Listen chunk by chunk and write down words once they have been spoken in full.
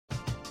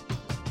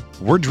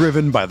We're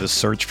driven by the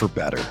search for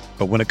better.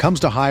 But when it comes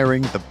to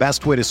hiring, the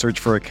best way to search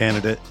for a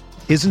candidate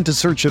isn't to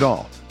search at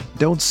all.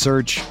 Don't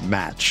search,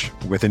 match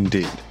with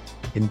Indeed.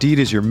 Indeed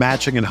is your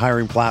matching and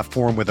hiring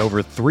platform with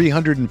over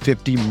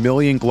 350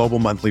 million global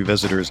monthly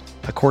visitors,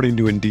 according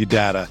to Indeed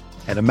data,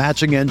 and a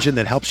matching engine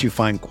that helps you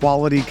find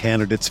quality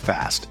candidates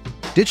fast.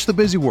 Ditch the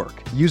busy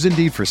work. Use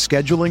Indeed for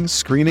scheduling,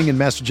 screening, and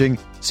messaging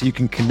so you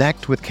can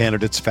connect with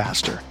candidates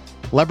faster.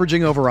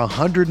 Leveraging over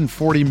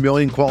 140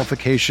 million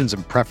qualifications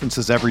and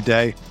preferences every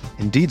day,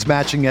 Indeed's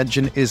matching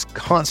engine is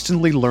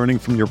constantly learning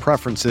from your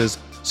preferences,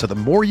 so the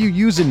more you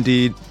use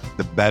Indeed,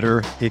 the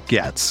better it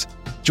gets.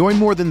 Join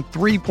more than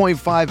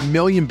 3.5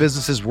 million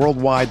businesses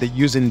worldwide that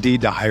use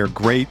Indeed to hire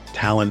great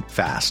talent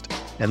fast.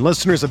 And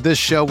listeners of this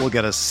show will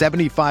get a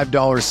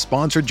 $75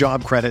 sponsored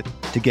job credit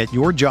to get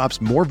your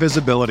jobs more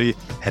visibility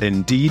at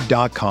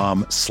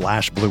Indeed.com/Blue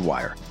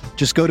Wire.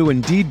 Just go to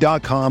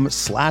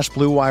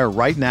Indeed.com/Blue Wire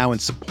right now and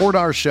support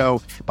our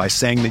show by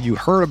saying that you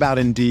heard about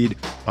Indeed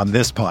on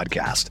this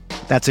podcast.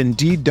 That's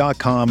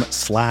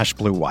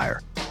Indeed.com/Blue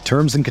Wire.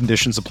 Terms and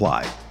conditions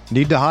apply.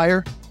 Need to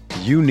hire?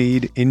 You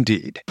need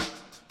Indeed.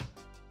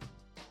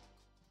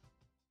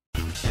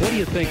 What do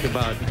you think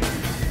about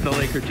the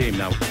Laker team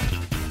now?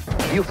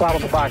 You follow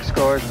the box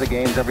scores, the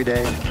games every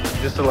day?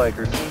 Just the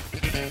Lakers.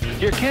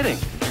 You're kidding.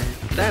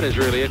 That is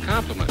really a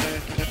compliment.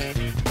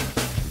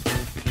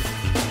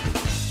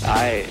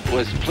 I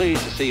was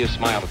pleased to see you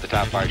smile at the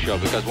top of our show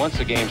because once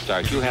the game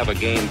starts, you have a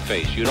game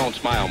face. You don't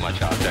smile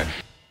much out there.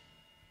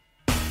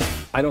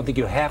 I don't think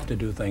you have to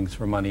do things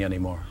for money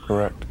anymore.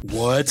 Correct.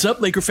 What's up,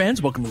 Laker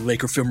fans? Welcome to the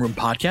Laker Film Room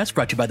Podcast,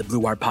 brought to you by the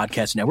Blue Wire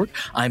Podcast Network.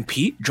 I'm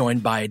Pete,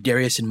 joined by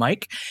Darius and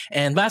Mike.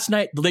 And last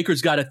night, the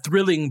Lakers got a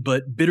thrilling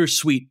but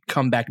bittersweet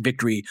comeback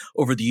victory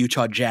over the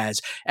Utah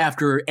Jazz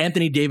after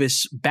Anthony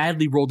Davis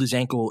badly rolled his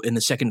ankle in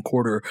the second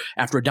quarter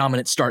after a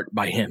dominant start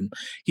by him.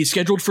 He's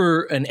scheduled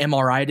for an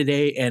MRI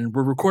today, and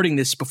we're recording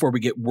this before we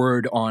get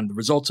word on the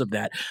results of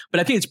that. But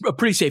I think it's a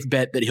pretty safe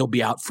bet that he'll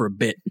be out for a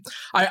bit.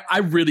 I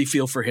really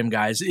feel for him,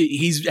 guys.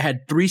 He's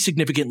had 3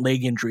 significant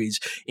leg injuries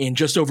in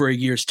just over a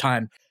year's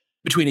time,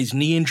 between his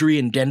knee injury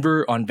in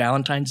Denver on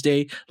Valentine's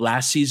Day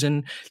last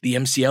season, the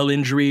MCL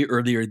injury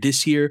earlier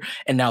this year,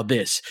 and now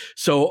this.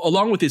 So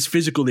along with his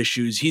physical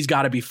issues, he's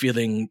got to be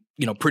feeling,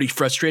 pretty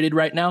frustrated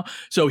right now.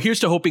 So here's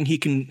to hoping he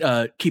can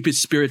keep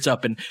his spirits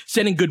up and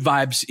sending good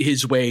vibes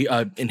his way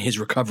in his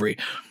recovery.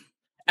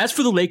 As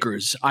for the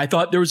Lakers, I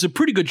thought there was a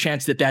pretty good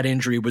chance that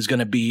injury was going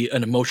to be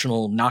an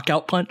emotional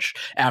knockout punch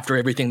after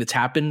everything that's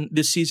happened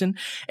this season.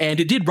 And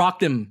it did rock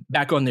them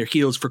back on their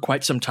heels for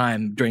quite some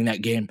time during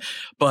that game.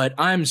 But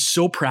I'm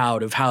so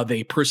proud of how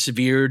they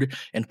persevered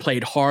and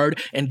played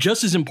hard. And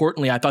just as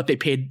importantly, I thought they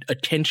paid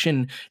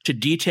attention to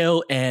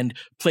detail and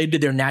played to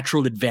their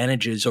natural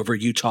advantages over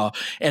Utah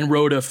and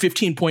rode a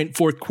 15-point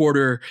fourth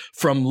quarter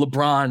from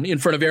LeBron in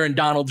front of Aaron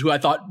Donald, who I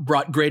thought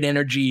brought great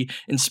energy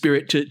and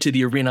spirit to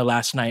the arena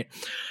last night.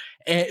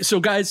 So,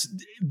 guys,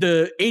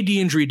 the AD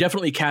injury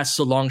definitely casts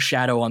a long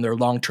shadow on their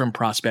long-term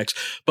prospects,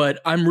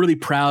 but I'm really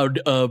proud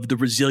of the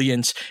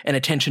resilience and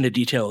attention to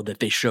detail that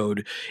they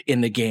showed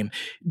in the game.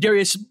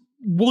 Darius,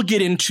 we'll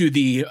get into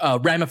the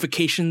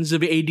ramifications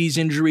of AD's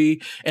injury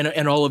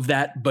and all of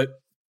that, but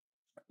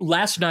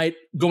last night,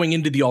 going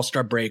into the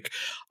All-Star break,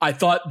 I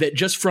thought that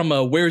just from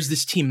a where's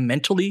this team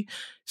mentally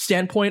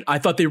standpoint, I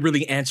thought they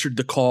really answered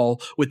the call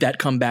with that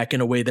comeback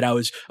in a way that I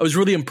was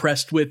really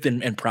impressed with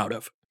and proud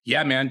of.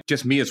 Yeah, man,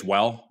 just me as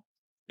well.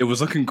 It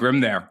was looking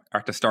grim there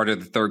at the start of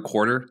the third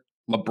quarter.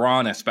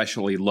 LeBron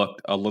especially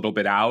looked a little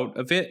bit out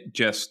of it,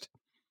 just,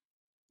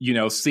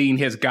 seeing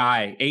his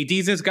guy.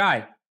 AD's his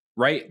guy,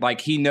 right? Like,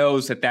 he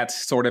knows that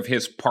that's sort of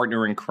his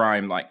partner in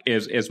crime, like,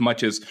 as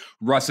much as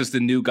Russ is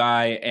the new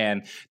guy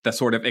and the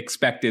sort of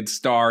expected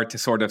star to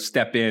sort of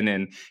step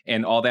in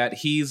and all that.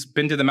 He's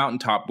been to the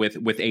mountaintop with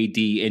AD,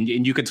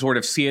 and you could sort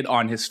of see it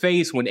on his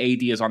face when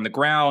AD is on the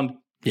ground.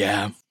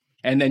 Yeah.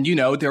 And then,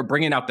 they're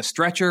bringing out the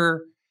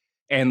stretcher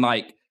and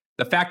like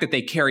the fact that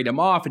they carried him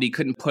off and he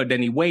couldn't put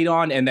any weight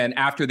on. And then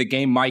after the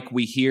game, Mike,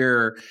 we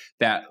hear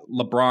that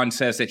LeBron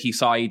says that he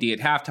saw AD at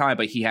halftime,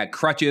 but he had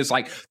crutches.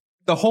 Like,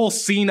 the whole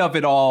scene of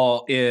it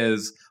all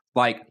is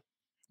like,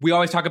 we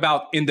always talk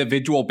about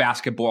individual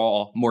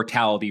basketball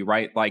mortality,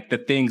 right? Like the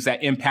things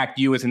that impact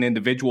you as an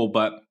individual.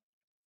 But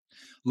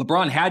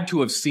LeBron had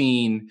to have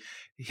seen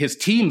his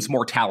team's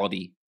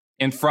mortality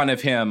in front of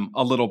him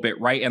a little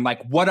bit, right? And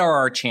like, what are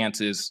our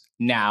chances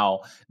now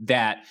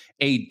that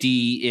AD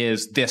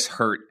is this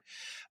hurt?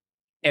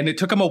 And it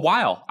took him a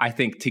while, I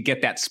think, to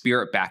get that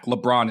spirit back,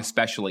 LeBron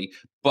especially.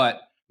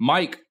 But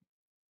Mike,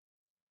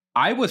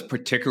 I was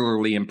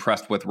particularly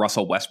impressed with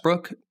Russell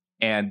Westbrook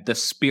and the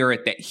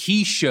spirit that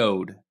he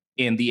showed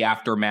in the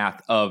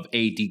aftermath of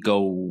AD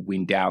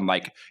going down.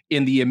 Like,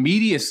 in the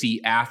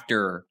immediacy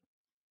after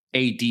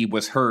AD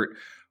was hurt,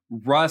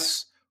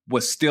 Russ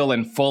was still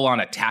in full-on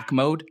attack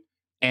mode.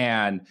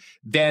 And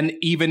then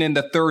even in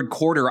the third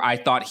quarter, I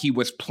thought he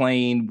was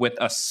playing with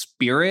a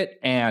spirit.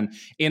 And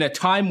in a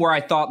time where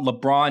I thought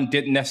LeBron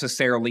didn't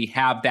necessarily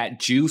have that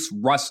juice,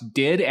 Russ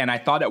did. And I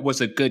thought it was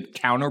a good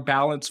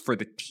counterbalance for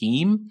the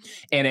team.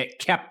 And it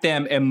kept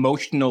them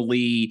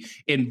emotionally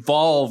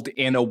involved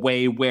in a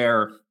way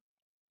where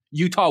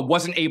Utah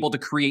wasn't able to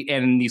create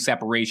any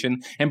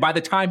separation. And by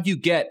the time you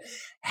get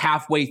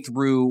halfway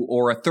through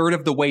or a third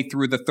of the way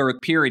through the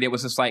third period, it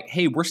was just like,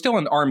 hey, we're still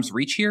in arm's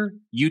reach here.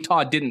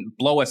 Utah didn't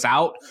blow us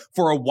out.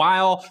 For a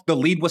while, the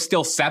lead was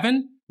still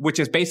 7, which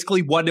is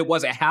basically what it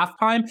was at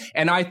halftime.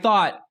 And I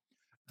thought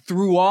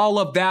through all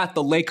of that,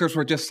 the Lakers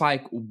were just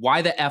like,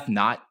 why the F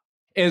not?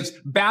 As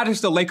bad as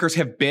the Lakers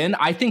have been,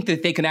 I think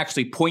that they can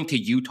actually point to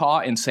Utah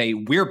and say,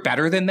 we're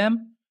better than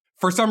them.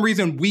 For some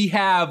reason, we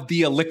have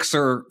the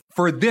elixir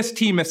for this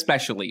team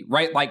especially,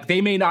 right? Like, they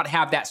may not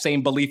have that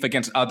same belief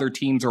against other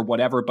teams or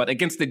whatever, but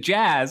against the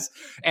Jazz,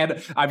 and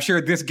I'm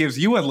sure this gives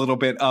you a little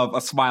bit of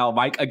a smile,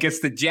 Mike,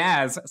 against the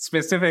Jazz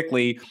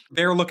specifically,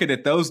 they're looking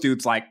at those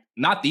dudes like,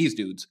 not these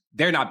dudes.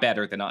 They're not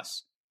better than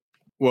us.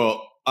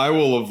 Well, I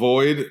will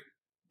avoid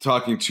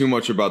talking too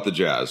much about the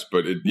Jazz,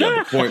 but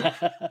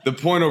the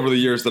point over the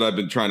years that I've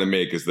been trying to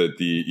make is that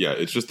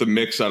it's just the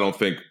mix I don't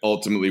think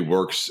ultimately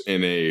works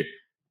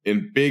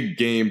in big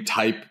game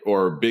type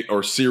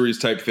or series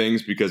type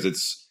things, because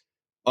it's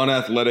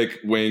unathletic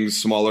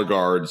wings, smaller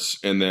guards,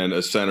 and then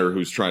a center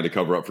who's trying to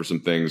cover up for some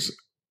things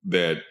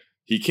that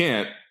he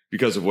can't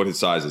because of what his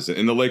size is.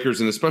 And the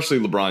Lakers, and especially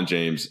LeBron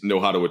James, know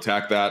how to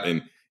attack that.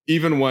 And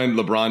even when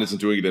LeBron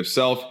isn't doing it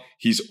himself,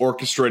 he's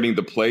orchestrating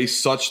the play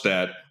such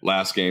that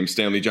last game,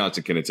 Stanley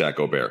Johnson can attack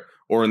Gobert,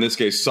 or in this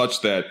case,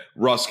 such that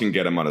Russ can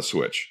get him on a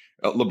switch.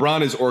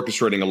 LeBron is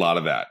orchestrating a lot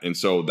of that. And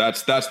so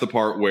that's the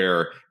part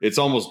where it's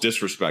almost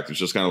disrespect. It's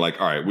just kind of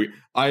like, all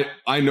right,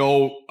 I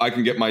know I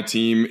can get my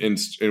team in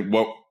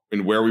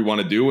where we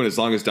want to do. And as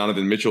long as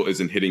Donovan Mitchell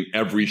isn't hitting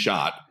every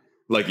shot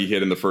like he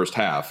hit in the first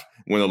half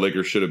when the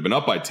Lakers should have been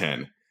up by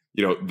 10,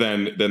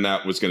 then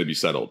that was going to be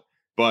settled.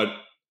 But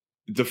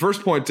the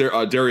first point,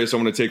 Darius, I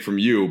want to take from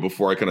you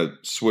before I kind of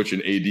switch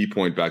an AD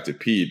point back to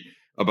Pete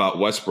about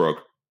Westbrook.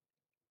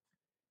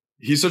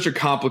 He's such a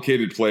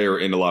complicated player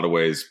in a lot of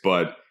ways,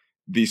 but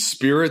the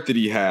spirit that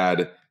he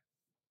had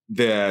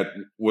that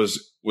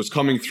was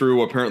coming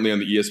through apparently on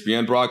the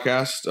ESPN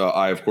broadcast.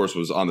 I, of course,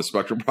 was on the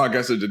Spectrum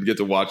broadcast. I didn't get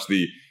to watch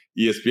the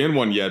ESPN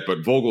one yet,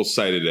 but Vogel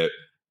cited it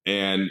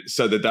and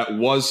said that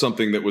was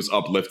something that was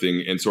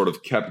uplifting and sort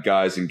of kept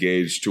guys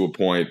engaged to a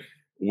point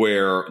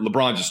where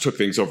LeBron just took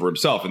things over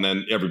himself. And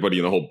then everybody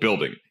in the whole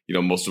building,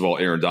 most of all,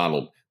 Aaron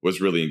Donald was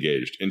really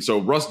engaged. And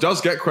so Russ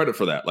does get credit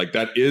for that. Like,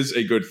 that is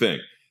a good thing.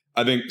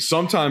 I think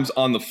sometimes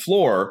on the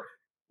floor,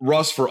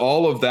 Russ, for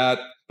all of that,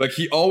 like,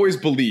 he always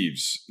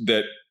believes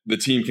that the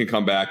team can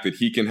come back, that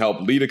he can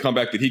help lead a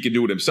comeback, that he can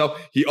do it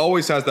himself. He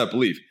always has that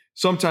belief.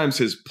 Sometimes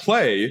his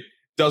play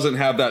doesn't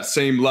have that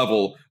same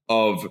level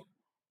of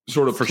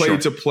sort of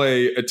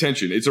play-to-play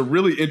attention. It's a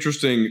really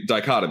interesting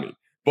dichotomy.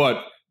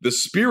 But the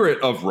spirit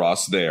of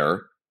Russ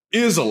there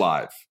is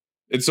alive.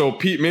 And so,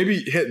 Pete,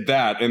 maybe hit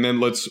that, and then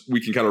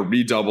we can kind of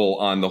redouble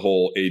on the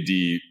whole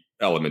AD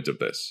element of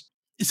this.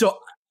 So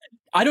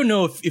I don't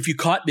know if you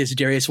caught this,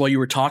 Darius, while you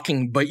were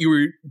talking, but you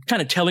were kind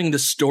of telling the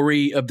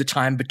story of the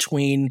time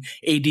between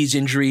AD's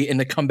injury and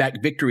the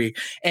comeback victory.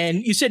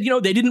 And you said,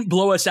 they didn't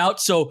blow us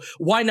out, so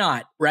why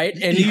not, right?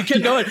 And you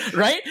kept going,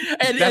 right?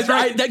 And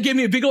that gave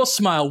me a big old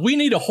smile. We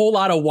need a whole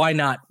lot of why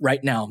not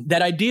right now.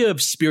 That idea of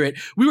spirit.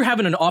 We were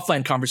having an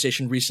offline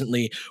conversation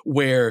recently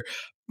where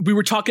we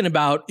were talking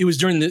about, it was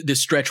during this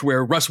stretch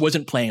where Russ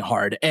wasn't playing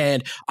hard,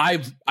 and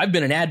I've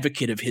been an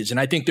advocate of his, and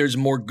I think there's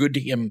more good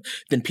to him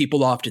than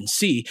people often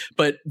see.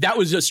 But that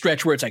was a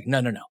stretch where it's like,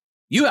 no.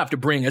 You have to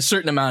bring a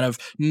certain amount of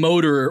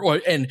motor,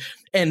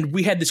 and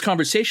we had this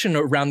conversation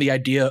around the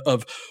idea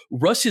of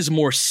Russ is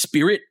more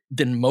spirit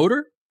than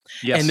motor.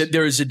 Yes. And that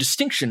there is a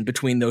distinction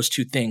between those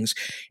two things.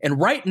 And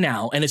right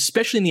now, and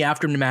especially in the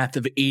aftermath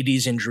of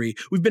AD's injury,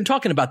 we've been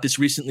talking about this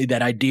recently,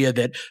 that idea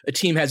that a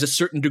team has a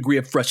certain degree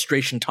of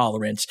frustration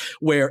tolerance,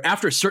 where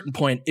after a certain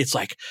point, it's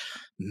like,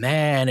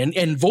 man,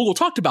 and Vogel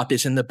talked about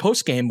this in the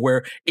postgame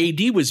where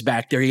AD was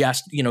back there. He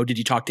asked, did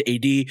you talk to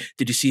AD?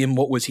 Did you see him?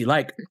 What was he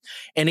like?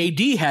 And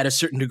AD had a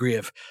certain degree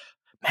of,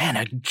 man,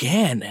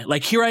 again,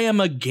 like, here I am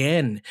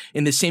again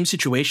in the same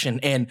situation.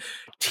 And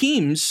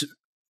teams,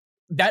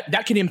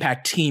 that can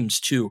impact teams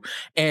too.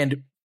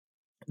 And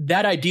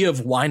that idea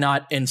of why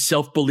not and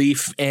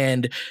self-belief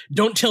and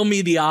don't tell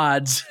me the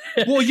odds.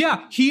 Well,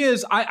 yeah, he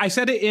is. I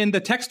said it in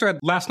the text thread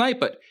last night,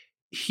 but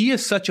he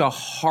is such a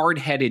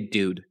hard-headed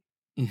dude.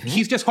 Mm-hmm.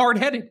 He's just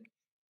hard-headed.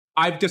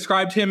 I've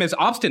described him as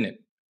obstinate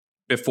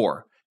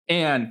before.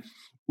 And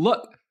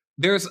look,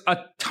 there's a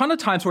ton of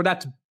times where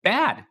that's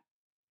bad.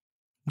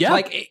 Yeah.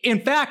 Like,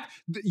 in fact,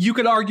 you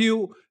could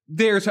argue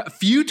there's a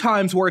few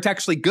times where it's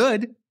actually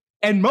good.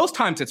 And most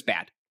times it's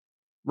bad,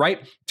 right?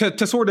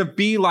 To sort of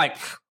be like,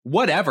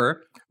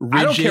 whatever. Rigid,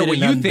 I don't care what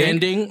you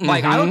think. Mm-hmm.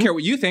 Like, I don't care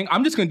what you think.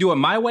 I'm just going to do it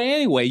my way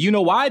anyway. You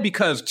know why?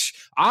 Because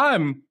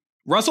I'm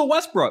Russell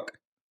Westbrook.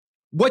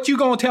 What you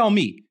going to tell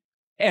me?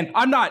 And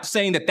I'm not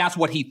saying that that's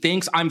what he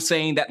thinks. I'm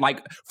saying that,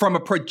 like, from a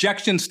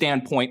projection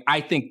standpoint,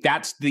 I think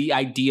that's the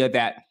idea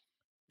that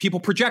people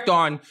project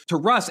on to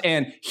Russ,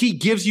 and he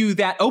gives you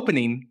that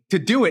opening to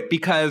do it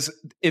because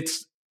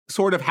it's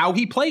sort of how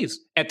he plays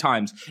at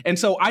times. And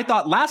so I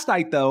thought last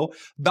night, though,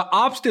 the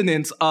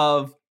obstinance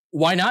of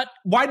why not?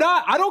 Why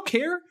not? I don't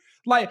care.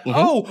 Like,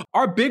 oh,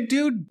 our big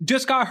dude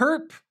just got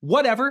hurt.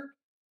 Whatever.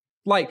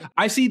 Like,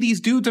 I see these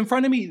dudes in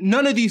front of me.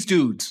 None of these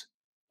dudes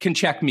can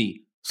check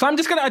me. So I'm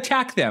just going to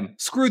attack them.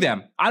 Screw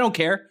them. I don't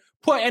care.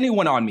 Put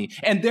anyone on me.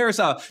 And there's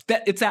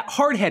it's that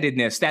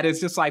hard-headedness that is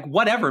just like,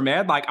 whatever,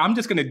 man. Like, I'm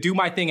just going to do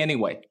my thing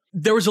anyway.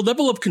 There was a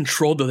level of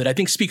control, though, that I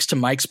think speaks to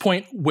Mike's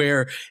point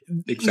where,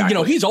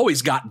 he's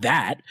always got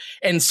that.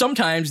 And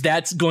sometimes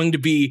that's going to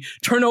be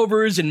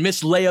turnovers and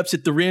missed layups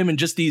at the rim and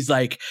just these,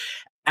 like,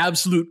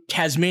 absolute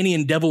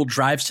Tasmanian devil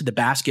drives to the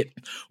basket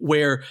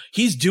where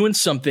he's doing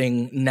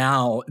something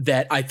now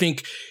that I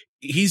think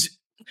he's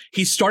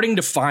starting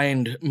to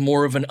find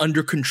more of an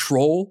under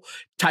control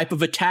type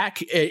of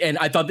attack. And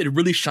I thought that it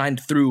really shined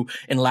through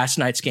in last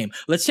night's game.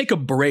 Let's take a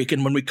break.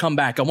 And when we come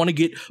back, I want to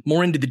get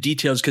more into the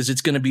details because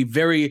it's going to be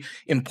very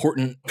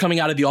important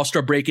coming out of the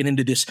All-Star break and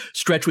into this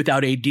stretch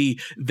without AD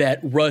that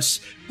Russ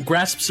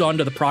grasps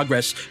onto the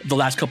progress of the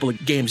last couple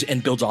of games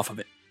and builds off of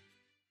it.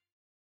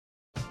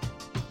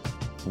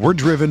 We're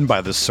driven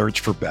by the search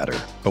for better.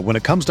 But when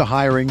it comes to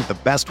hiring, the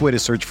best way to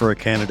search for a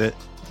candidate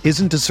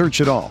isn't to search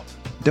at all.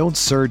 Don't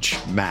search,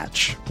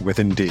 match with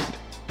Indeed.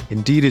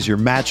 Indeed is your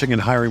matching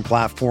and hiring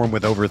platform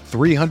with over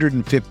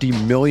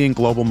 350 million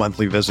global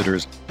monthly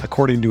visitors,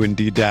 according to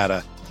Indeed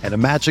data, and a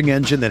matching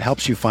engine that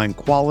helps you find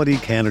quality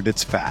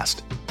candidates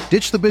fast.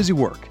 Ditch the busy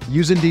work.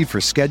 Use Indeed for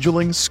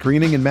scheduling,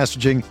 screening, and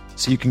messaging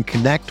so you can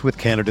connect with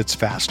candidates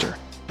faster.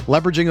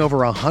 Leveraging over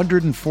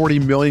 140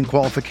 million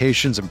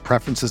qualifications and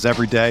preferences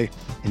every day,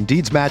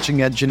 Indeed's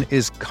matching engine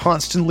is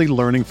constantly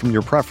learning from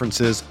your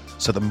preferences,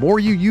 so the more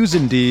you use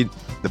Indeed,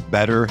 the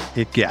better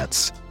it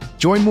gets.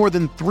 Join more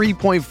than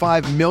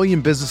 3.5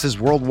 million businesses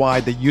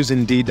worldwide that use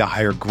Indeed to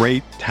hire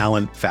great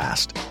talent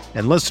fast.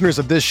 And listeners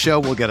of this show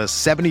will get a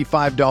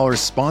 $75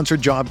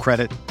 sponsored job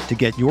credit to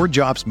get your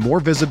jobs more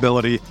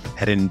visibility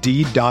at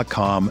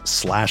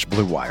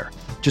Indeed.com/Blue Wire.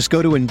 Just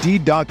go to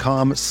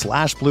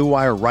Indeed.com/Blue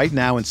Wire right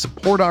now and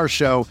support our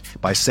show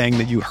by saying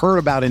that you heard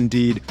about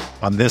Indeed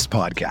on this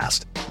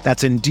podcast.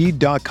 That's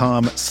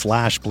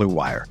Indeed.com/Blue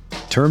Wire.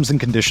 Terms and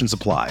conditions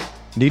apply.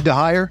 Need to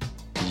hire?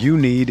 You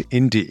need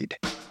Indeed.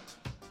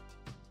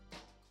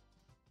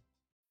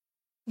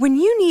 When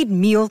you need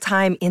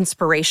mealtime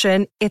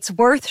inspiration, it's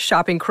worth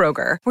shopping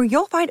Kroger, where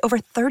you'll find over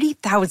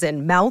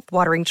 30,000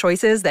 mouth-watering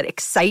choices that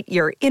excite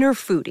your inner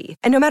foodie.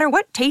 And no matter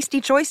what tasty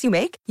choice you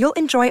make, you'll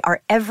enjoy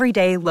our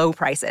everyday low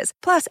prices,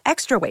 plus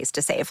extra ways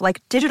to save,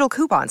 like digital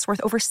coupons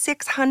worth over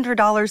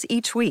 $600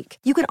 each week.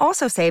 You can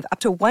also save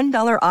up to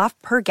 $1 off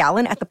per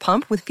gallon at the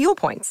pump with fuel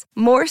points.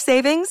 More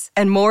savings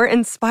and more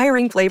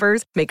inspiring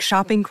flavors make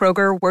shopping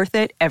Kroger worth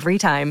it every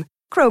time.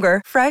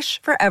 Kroger,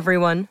 fresh for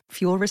everyone.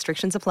 Fuel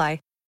restrictions apply.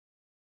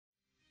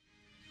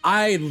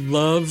 I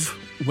love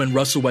when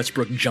Russell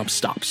Westbrook jump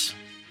stops.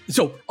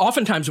 So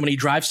oftentimes when he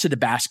drives to the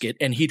basket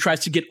and he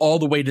tries to get all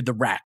the way to the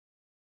rack,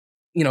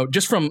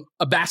 just from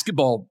a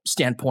basketball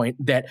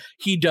standpoint, that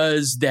he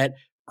does that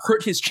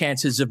hurt his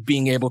chances of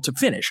being able to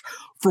finish.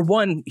 For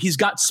one, he's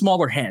got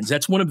smaller hands.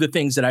 That's one of the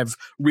things that I've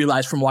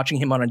realized from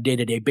watching him on a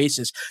day-to-day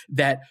basis,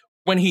 that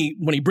when he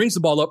brings the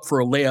ball up for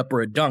a layup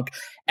or a dunk,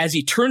 as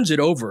he turns it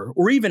over,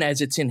 or even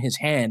as it's in his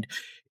hand,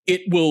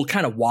 it will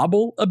kind of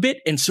wobble a bit.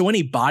 And so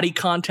any body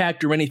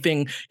contact or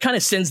anything kind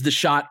of sends the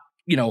shot,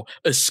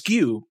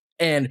 askew.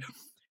 And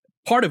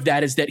part of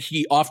that is that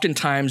he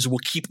oftentimes will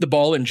keep the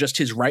ball in just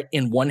his right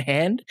in one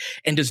hand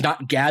and does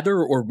not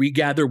gather or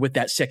regather with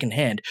that second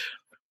hand.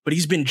 But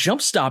he's been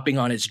jump stopping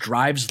on his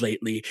drives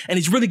lately, and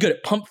he's really good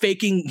at pump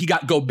faking. He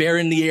got Gobert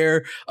in the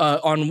air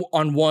on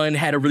one,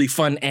 had a really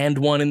fun and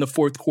one in the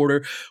fourth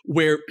quarter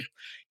where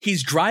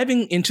he's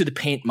driving into the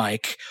paint,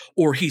 Mike,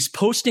 or he's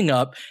posting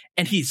up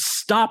and he's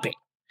stopping,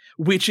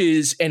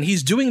 and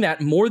he's doing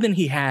that more than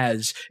he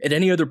has at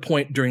any other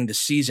point during the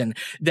season.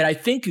 That I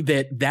think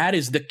that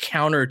is the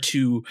counter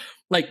to,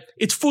 like,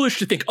 it's foolish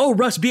to think, oh,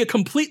 Russ, be a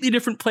completely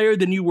different player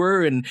than you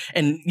were and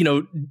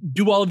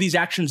do all of these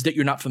actions that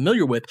you're not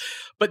familiar with.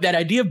 But that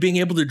idea of being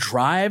able to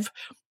drive,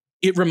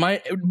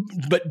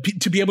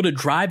 to be able to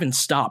drive and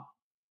stop,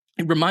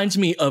 it reminds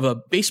me of a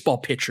baseball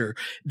pitcher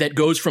that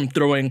goes from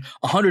throwing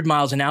 100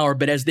 miles an hour,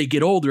 but as they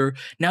get older,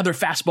 now their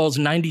fastball is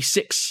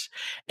 96.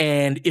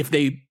 And if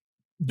they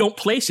don't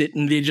place it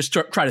and they just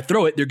try to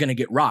throw it, they're going to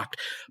get rocked.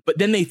 But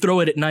then they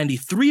throw it at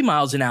 93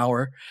 miles an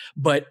hour,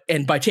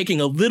 and by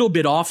taking a little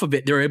bit off of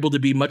it, they're able to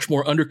be much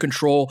more under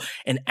control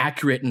and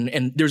accurate.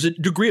 And there's a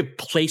degree of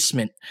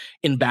placement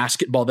in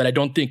basketball that I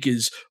don't think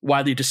is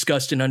widely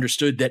discussed and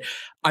understood, that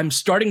I'm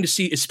starting to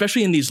see,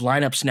 especially in these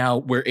lineups now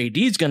where AD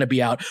is going to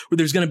be out, where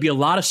there's going to be a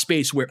lot of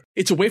space where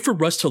it's a way for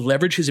Russ to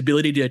leverage his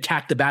ability to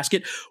attack the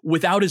basket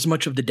without as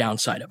much of the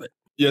downside of it.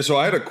 Yeah, so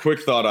I had a quick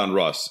thought on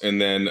Russ,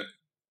 and then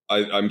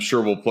I'm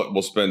sure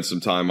we'll spend some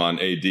time on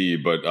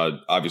AD, but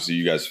obviously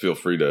you guys feel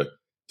free to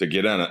to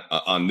get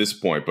on this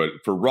point. But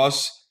for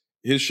Russ,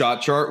 his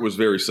shot chart was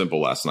very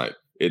simple last night.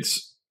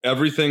 It's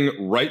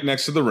everything right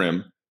next to the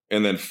rim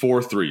and then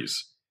 4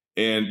 threes.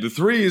 And the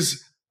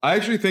threes, I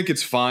actually think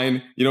it's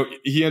fine. You know,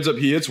 he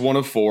hits 1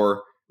 of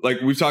 4.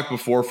 Like we've talked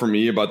before for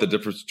me about the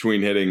difference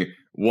between hitting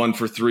 1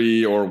 for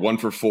 3 or 1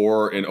 for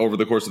 4. And over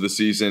the course of the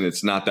season,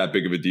 it's not that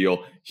big of a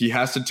deal. He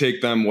has to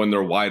take them when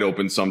they're wide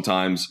open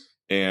sometimes.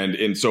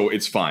 And so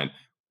it's fine.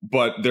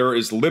 But there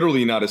is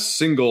literally not a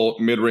single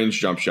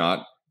mid-range jump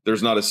shot.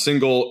 There's not a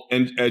single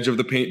edge of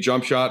the paint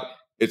jump shot.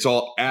 It's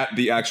all at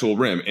the actual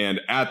rim. And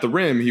at the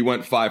rim, he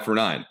went 5 for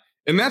 9.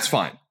 And that's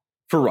fine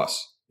for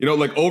Russ. You know,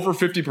 like over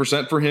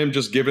 50% for him,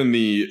 just given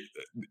the,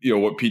 you know,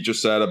 what Pete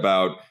just said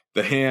about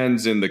the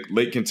hands and the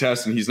late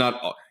contest. And he's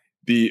not,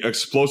 the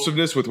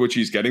explosiveness with which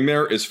he's getting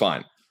there is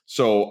fine.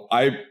 So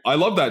I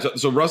love that.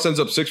 So Russ ends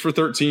up 6 for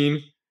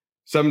 13,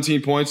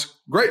 17 points.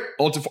 Great.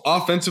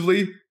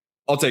 Offensively,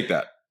 I'll take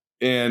that.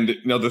 And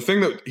you know, the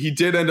thing that he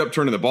did end up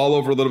turning the ball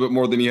over a little bit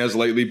more than he has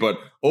lately, but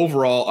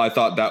overall, I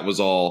thought that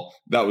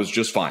was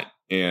just fine.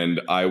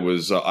 And I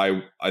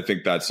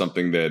think that's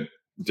something that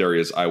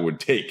Darius, I would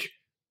take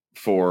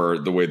for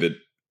the way that,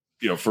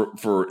 you know,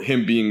 for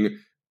him being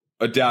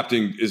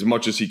adapting as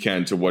much as he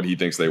can to what he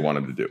thinks they want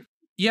him to do.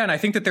 Yeah, and I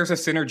think that there's a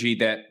synergy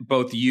that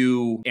both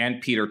you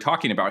and Pete are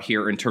talking about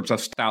here in terms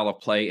of style of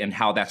play and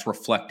how that's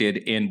reflected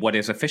in what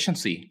his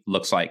efficiency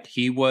looks like.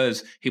 He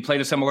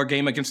played a similar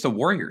game against the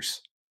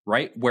Warriors,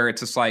 right? Where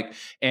it's just like,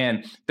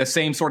 and the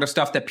same sort of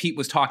stuff that Pete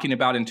was talking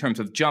about in terms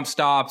of jump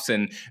stops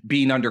and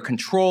being under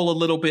control a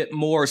little bit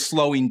more,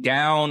 slowing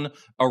down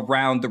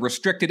around the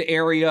restricted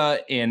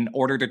area in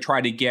order to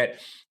try to get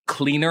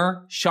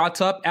cleaner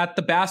shots up at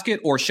the basket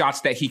or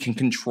shots that he can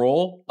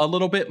control a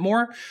little bit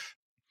more.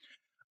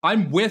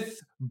 I'm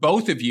with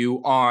both of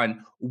you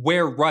on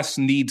where Russ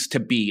needs to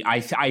be. I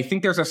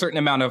think there's a certain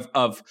amount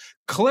of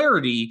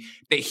clarity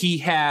that he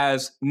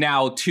has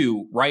now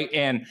too, right?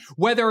 And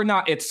whether or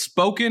not it's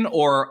spoken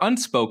or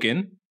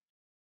unspoken,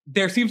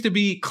 there seems to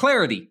be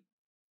clarity.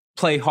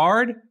 Play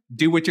hard,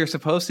 do what you're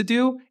supposed to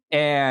do,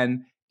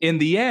 and in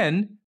the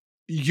end,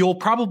 you'll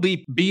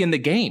probably be in the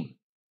game,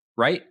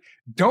 right?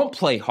 Don't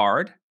play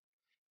hard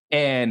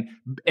and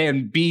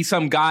be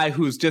some guy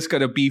who's just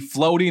going to be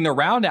floating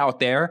around out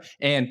there,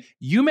 and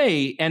you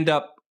may end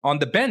up on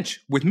the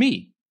bench with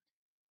me.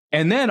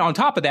 And then on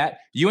top of that,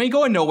 you ain't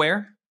going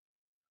nowhere.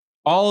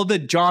 All of the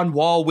John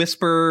Wall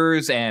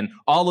whispers and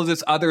all of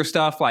this other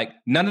stuff, like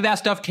none of that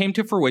stuff came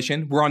to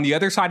fruition. We're on the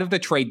other side of the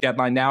trade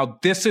deadline now.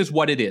 This is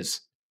what it is.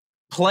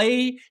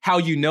 Play how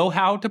you know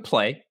how to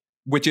play,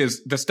 which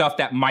is the stuff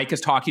that Mike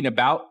is talking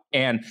about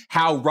and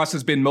how Russ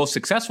has been most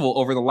successful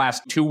over the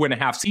last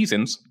 2.5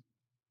 seasons.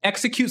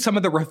 Execute some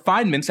of the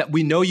refinements that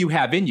we know you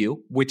have in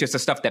you, which is the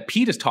stuff that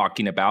Pete is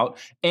talking about,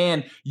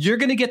 and you're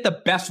going to get the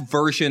best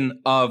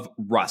version of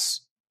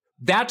Russ.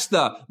 That's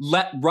the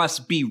let Russ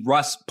be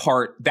Russ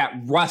part that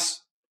Russ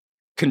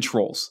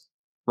controls,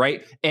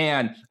 right?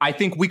 And I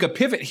think we could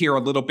pivot here a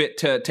little bit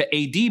to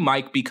AD,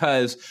 Mike,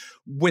 because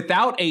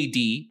without AD,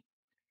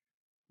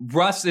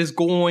 Russ is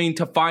going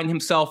to find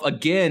himself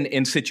again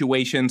in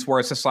situations where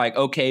it's just like,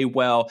 okay,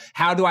 well,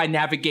 how do I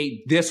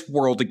navigate this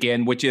world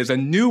again, which is a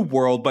new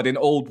world, but an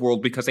old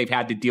world because they've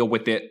had to deal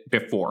with it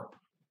before.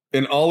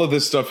 And all of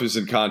this stuff is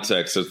in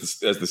context as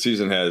the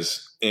season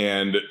has.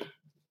 And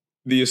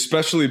the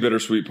especially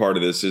bittersweet part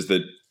of this is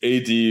that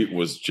AD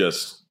was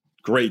just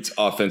great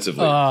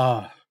offensively.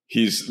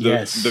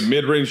 The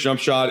mid-range jump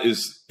shot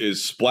is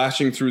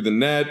splashing through the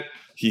net.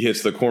 He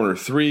hits the corner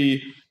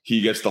 3.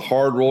 He gets the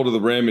hard roll to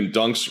the rim and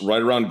dunks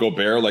right around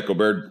Gobert. Like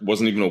Gobert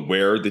wasn't even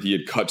aware that he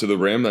had cut to the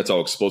rim. That's how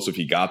explosive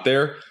he got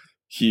there.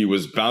 He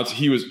was bouncing.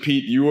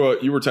 Pete, you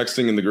were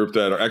texting in the group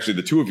that, or actually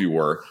the two of you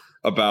were,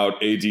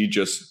 about AD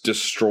just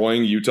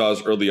destroying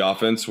Utah's early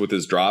offense with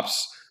his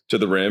drops to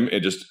the rim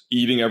and just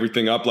eating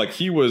everything up. Like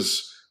he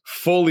was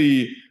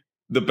fully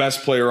the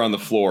best player on the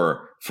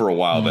floor for a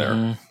while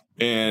there.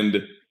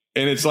 And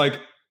it's like,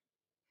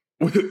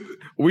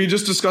 we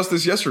just discussed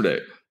this yesterday.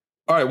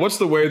 All right, what's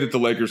the way that the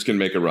Lakers can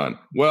make a run?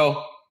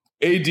 Well,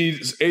 AD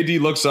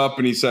looks up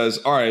and he says,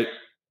 all right,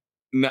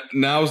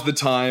 now's the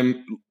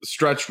time,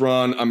 stretch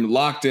run. I'm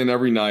locked in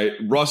every night.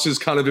 Russ has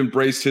kind of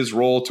embraced his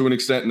role to an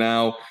extent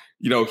now.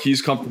 You know,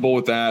 he's comfortable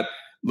with that.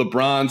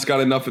 LeBron's got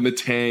enough in the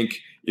tank.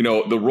 You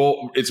know, the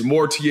role, it's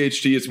more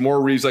THT, it's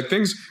more Reeves, like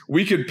things,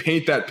 we could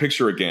paint that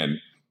picture again.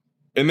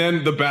 And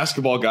then the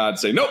basketball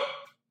gods say, nope,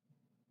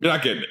 you're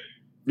not getting it.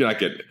 You're not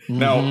getting it. Mm-hmm.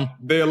 Now,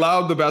 they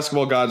allowed the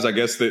basketball gods, I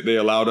guess they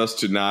allowed us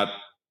to not,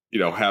 you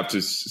know, have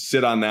to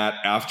sit on that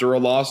after a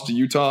loss to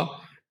Utah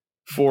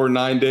for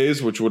 9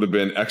 days, which would have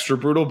been extra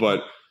brutal.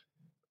 But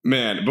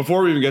man,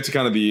 before we even get to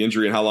kind of the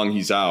injury and how long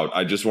he's out,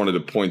 I just wanted to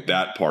point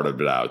that part of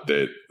it out,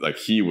 that like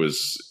he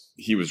was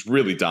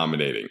really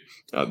dominating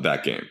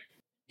that game.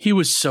 He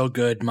was so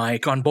good,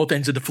 Mike, on both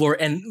ends of the floor.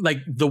 And like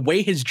the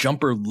way his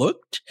jumper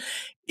looked,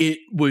 it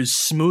was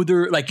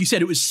smoother. Like you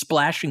said, it was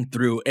splashing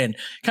through, and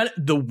kind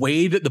of the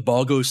way that the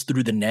ball goes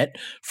through the net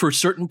for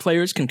certain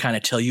players can kind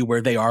of tell you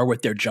where they are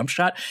with their jump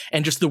shot,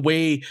 and just the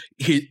way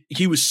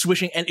he was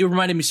swishing. And it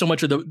reminded me so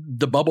much of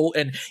the bubble.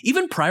 And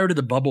even prior to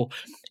the bubble,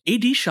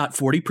 AD shot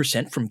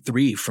 40% from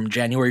three from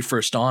January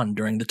 1st on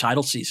during the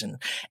title season.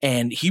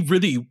 And he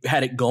really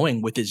had it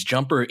going with his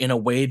jumper in a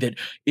way that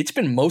it's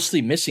been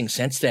mostly missing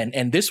since then.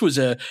 And this was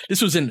an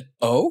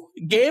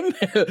game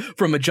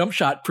from a jump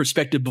shot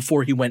perspective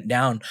before he went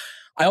down.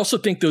 I also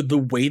think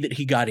the way that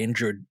he got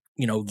injured,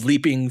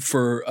 leaping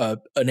for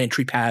an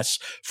entry pass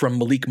from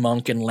Malik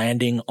Monk and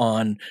landing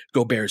on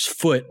Gobert's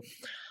foot,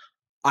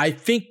 I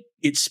think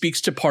it speaks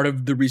to part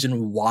of the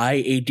reason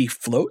why AD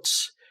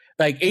floats.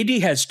 Like, AD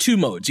has two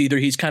modes. Either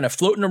he's kind of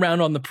floating around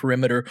on the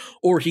perimeter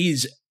or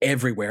he's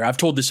everywhere. I've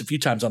told this a few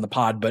times on the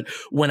pod, but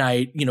when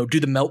I,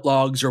 do the melt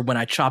logs or when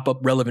I chop up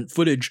relevant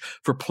footage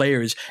for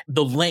players,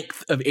 the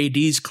length of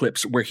AD's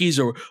clips where he's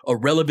a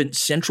relevant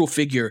central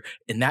figure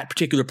in that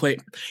particular play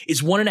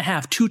is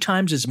 1.5, 2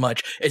 times as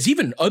much as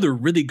even other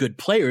really good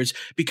players,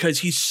 because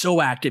he's so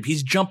active.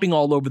 He's jumping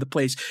all over the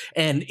place,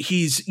 and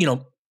he's,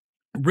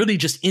 really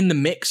just in the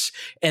mix.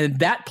 And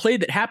that play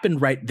that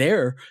happened right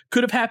there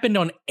could have happened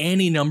on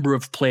any number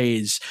of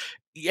plays.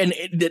 And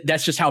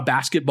that's just how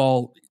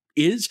basketball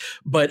is.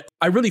 But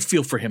I really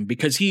feel for him,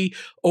 because he,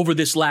 over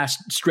this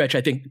last stretch, I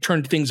think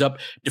turned things up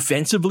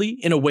defensively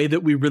in a way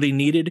that we really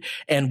needed,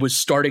 and was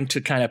starting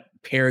to kind of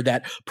pair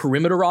that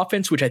perimeter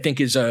offense, which I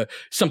think is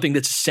something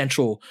that's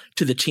essential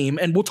to the team.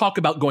 And we'll talk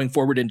about going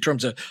forward in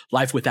terms of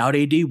life without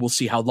AD. We'll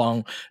see how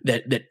long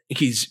that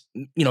he's,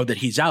 that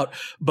he's out.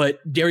 But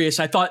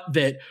Darius, I thought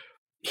that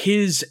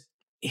his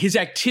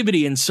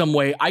activity in some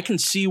way, I can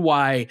see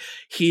why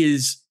he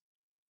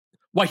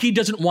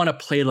doesn't want to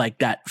play like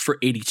that for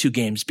 82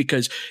 games,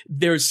 because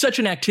there's such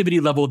an activity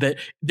level that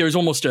there's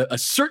almost a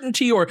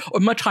certainty or a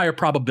much higher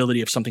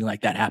probability of something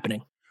like that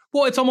happening.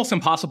 Well, it's almost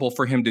impossible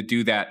for him to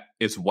do that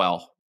as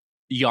well.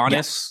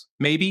 Giannis,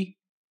 maybe,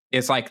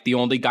 is like the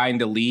only guy in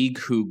the league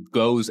who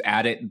goes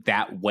at it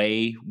that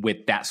way,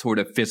 with that sort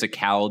of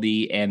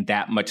physicality and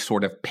that much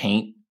sort of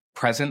paint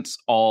presence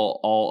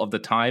all of the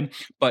time.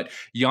 But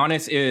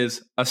Giannis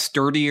is a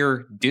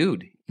sturdier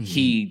dude. Mm-hmm.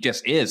 He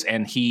just is.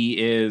 And he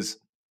is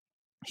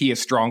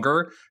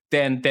stronger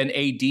than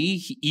AD,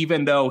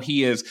 even though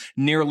he is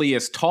nearly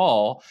as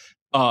tall.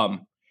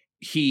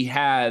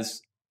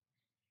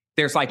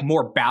 There's like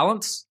more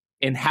balance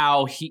in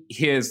how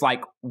his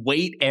like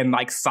weight and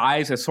like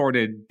size is sort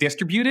of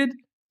distributed.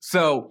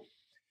 So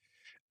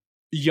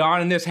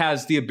Giannis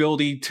has the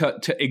ability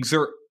to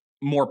exert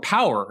more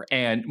power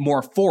and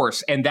more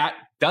force, and that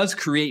does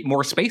create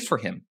more space for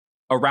him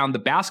around the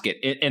basket.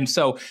 And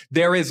so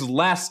there is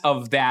less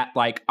of that,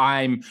 like,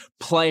 I'm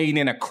playing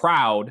in a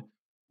crowd,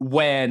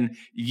 when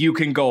you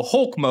can go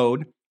Hulk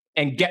mode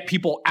and get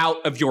people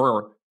out of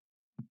your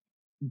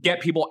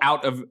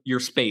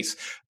space.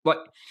 But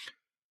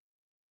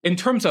in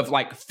terms of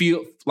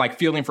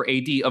feeling for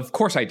AD, of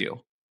course I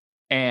do.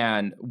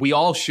 And we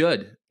all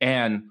should.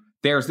 And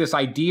there's this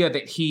idea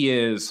that he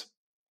is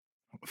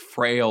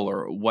frail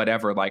or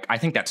whatever. Like, I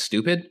think that's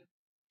stupid.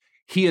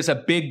 He is a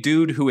big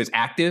dude who is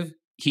active.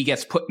 He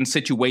gets put in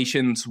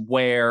situations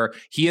where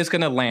he is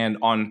going to land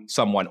on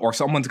someone, or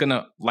someone's going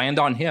to land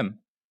on him,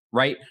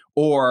 right?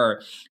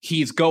 Or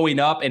he's going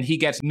up and he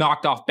gets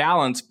knocked off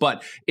balance,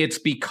 but it's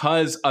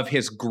because of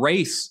his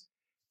grace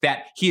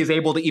that he is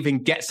able to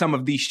even get some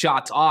of these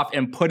shots off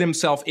and put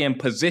himself in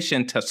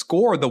position to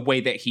score the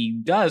way that he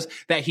does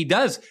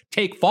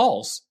take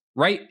falls,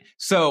 right?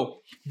 So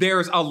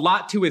there's a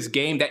lot to his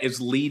game that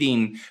is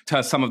leading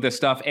to some of this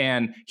stuff,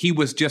 and he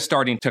was just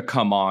starting to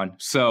come on.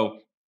 So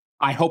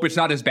I hope it's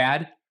not as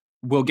bad.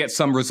 We'll get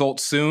some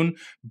results soon,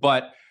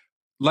 but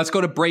let's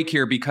go to break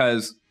here,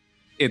 because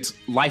it's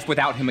life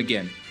without him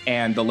again,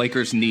 and the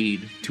Lakers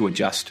need to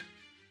adjust.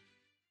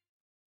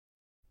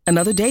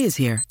 Another day is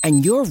here,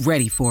 and you're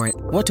ready for it.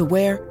 What to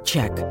wear?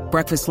 Check.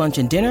 Breakfast, lunch,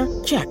 and dinner?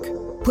 Check.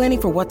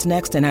 Planning for what's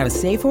next and how to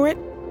save for it?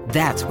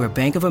 That's where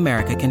Bank of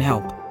America can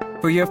help.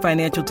 For your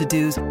financial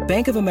to-dos,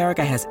 Bank of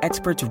America has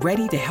experts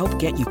ready to help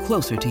get you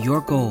closer to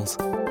your goals.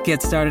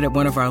 Get started at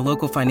one of our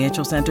local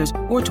financial centers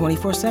or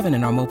 24/7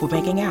 in our mobile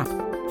banking app.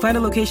 Find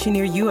a location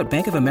near you at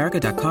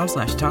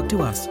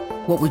bankofamerica.com/talktous.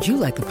 What would you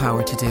like the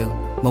power to do?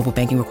 Mobile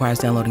banking requires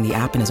downloading the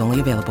app and is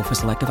only available for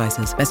select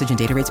devices. Message and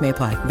data rates may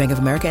apply. Bank of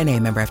America NA,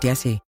 member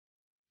FDIC.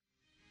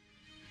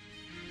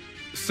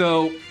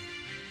 So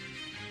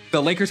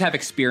the Lakers have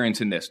experience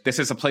in this. This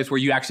is a place where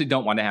you actually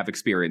don't want to have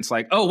experience.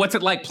 Like, oh, what's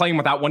it like playing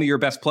without one of your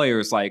best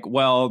players? Like,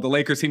 well, the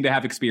Lakers seem to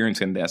have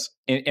experience in this.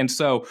 And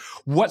so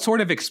what sort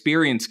of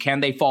experience can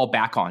they fall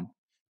back on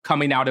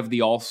coming out of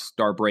the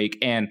All-Star break?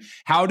 And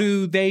how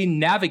do they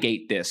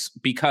navigate this?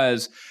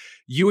 Because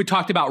you had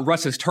talked about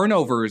Russ's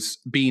turnovers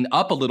being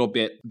up a little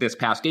bit this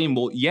past game.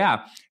 Well,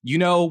 yeah,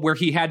 where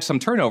he had some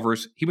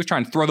turnovers, he was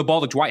trying to throw the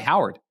ball to Dwight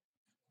Howard.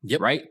 Yep.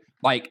 Right?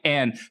 Like,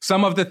 and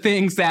some of the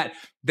things that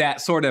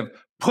sort of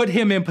put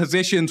him in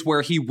positions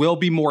where he will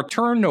be more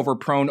turnover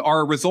prone are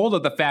a result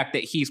of the fact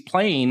that he's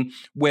playing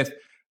with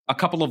a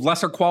couple of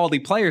lesser quality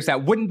players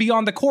that wouldn't be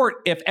on the court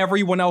if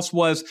everyone else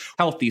was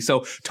healthy.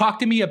 So talk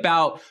to me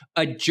about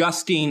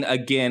adjusting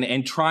again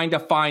and trying to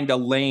find a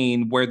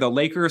lane where the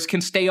Lakers can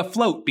stay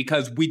afloat,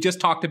 because we just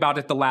talked about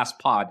it the last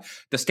pod.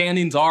 The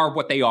standings are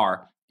what they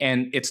are,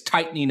 and it's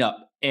tightening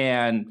up.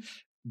 And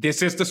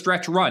this is the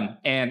stretch run,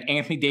 and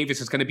Anthony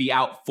Davis is going to be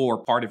out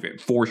for part of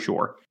it for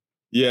sure.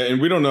 Yeah,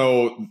 and we don't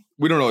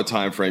know a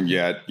time frame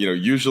yet.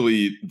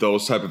 Usually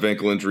those type of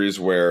ankle injuries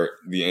where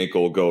the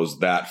ankle goes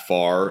that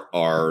far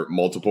are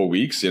multiple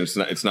weeks. And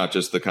it's not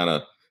just the kind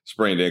of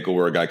sprained ankle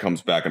where a guy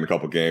comes back in a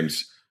couple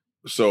games.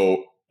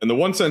 So in the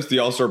one sense, the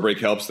All-Star break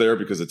helps there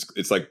because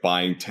it's like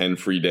buying 10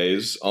 free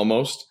days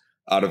almost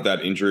out of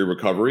that injury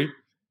recovery.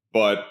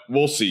 But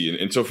we'll see.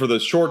 And so for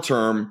the short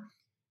term,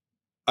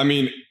 I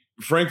mean,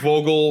 Frank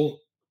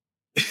Vogel,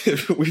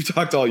 we've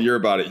talked all year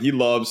about it. He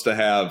loves to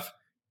have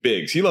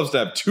bigs. He loves to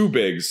have two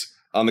bigs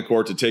on the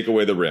court to take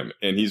away the rim.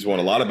 And he's won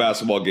a lot of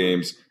basketball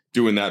games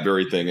doing that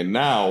very thing. And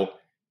now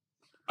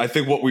I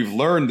think what we've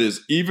learned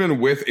is even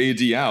with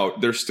AD out,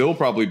 they're still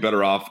probably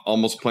better off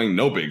almost playing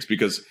no bigs,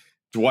 because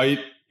Dwight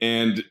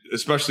and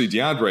especially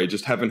DeAndre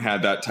just haven't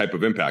had that type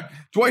of impact.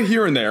 Dwight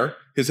here and there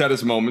has had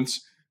his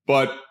moments,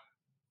 but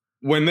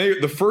when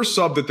the first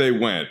sub that they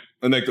went,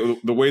 and like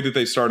the way that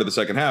they started the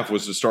second half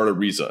was to start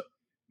Ariza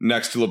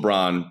next to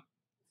LeBron,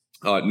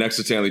 next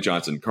to Stanley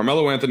Johnson.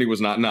 Carmelo Anthony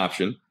was not an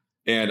option,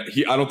 and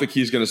I don't think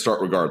he's going to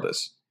start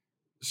regardless.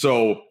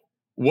 So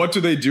what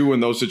do they do in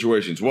those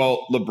situations?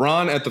 Well,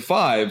 LeBron at the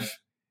 5,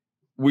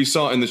 we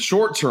saw in the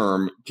short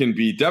term can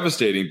be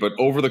devastating, but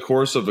over the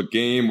course of a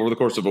game, over the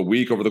course of a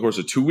week, over the course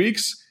of 2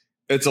 weeks,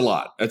 it's a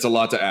lot. It's a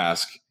lot to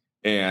ask.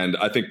 And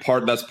I think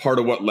that's part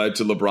of what led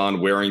to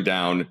LeBron wearing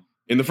down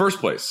in the first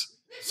place.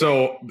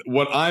 So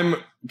what I'm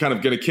kind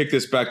of going to kick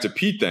this back to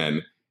Pete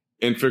then,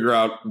 and figure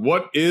out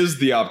what is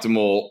the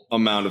optimal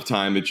amount of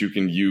time that you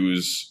can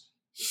use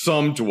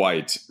some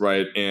Dwight,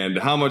 right? And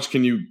how much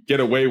can you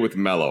get away with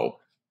Melo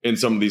in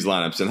some of these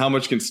lineups? And how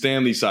much can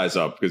Stanley size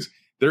up? Because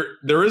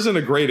there isn't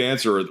a great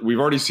answer. We've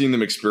already seen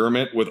them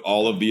experiment with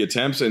all of the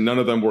attempts, and none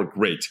of them were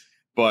great.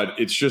 But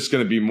it's just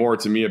going to be more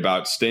to me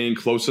about staying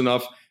close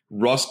enough,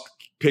 Russ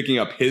picking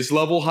up his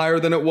level higher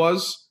than it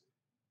was,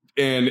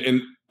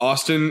 and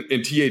Austin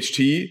and THT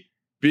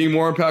being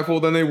more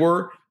impactful than they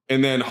were,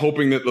 and then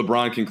hoping that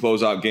LeBron can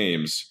close out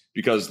games,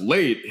 because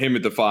late him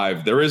at the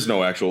 5, there is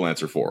no actual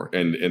answer for.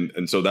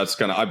 And so that's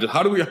kind of,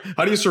 how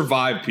do you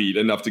survive, Pete,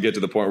 enough to get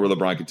to the point where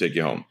LeBron can take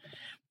you home?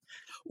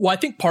 Well, I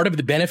think part of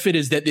the benefit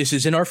is that this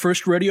isn't our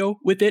first rodeo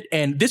with it.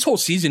 And this whole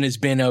season has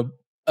been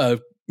a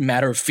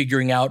matter of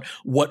figuring out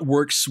what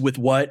works with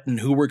what and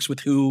who works with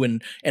who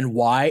and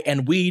why.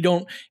 And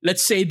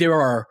let's say there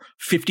are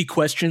 50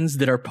 questions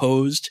that are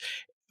posed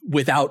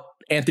without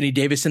Anthony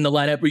Davis in the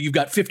lineup, where you've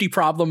got 50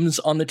 problems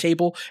on the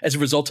table as a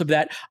result of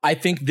that. I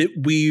think that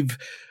we've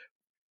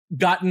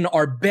gotten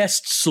our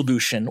best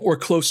solution or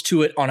close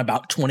to it on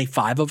about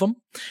 25 of them.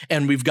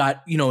 And we've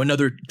got,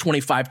 another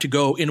 25 to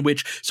go, in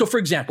which, so for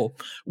example,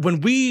 when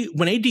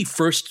AD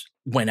first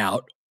went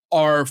out,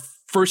 our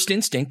first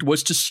instinct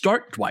was to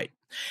start Dwight.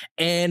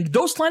 And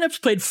those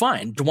lineups played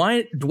fine.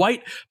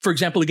 Dwight, for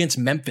example, against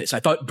Memphis, I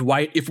thought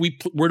Dwight, if we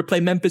were to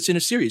play Memphis in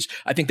a series,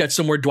 I think that's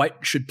somewhere Dwight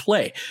should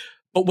play.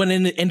 But what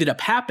ended up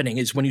happening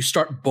is when you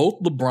start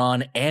both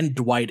LeBron and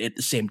Dwight at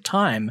the same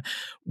time,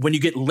 when you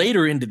get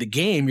later into the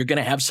game, you're going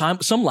to have some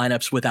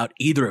lineups without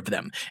either of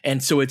them.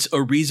 And so it's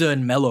Ariza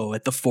and Melo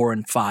at the 4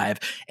 and 5.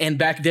 And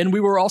back then we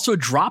were also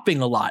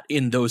dropping a lot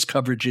in those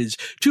coverages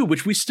too,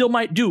 which we still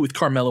might do with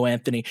Carmelo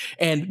Anthony.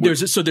 And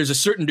there's a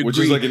certain degree. Which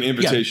is like an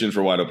invitation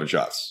for wide open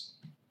shots.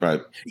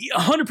 Right.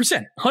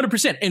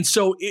 100%. And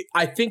so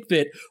I think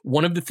that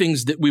one of the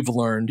things that we've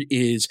learned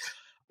is,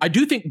 I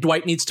do think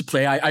Dwight needs to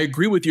play. I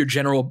agree with your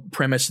general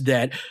premise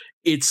that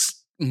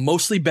it's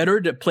mostly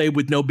better to play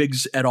with no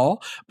bigs at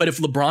all. But if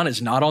LeBron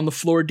is not on the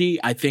floor,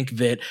 I think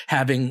that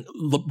having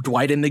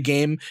Dwight in the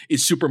game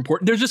is super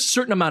important. There's a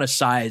certain amount of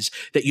size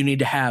that you need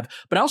to have.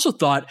 But I also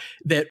thought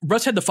that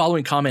Russ had the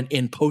following comment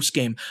in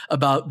postgame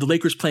about the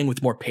Lakers playing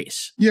with more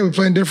pace. Yeah, we're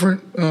playing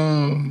different.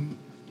 A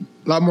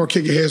lot more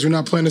kick aheads. We're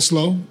not playing it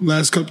slow.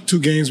 Last 2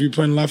 games, we're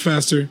playing a lot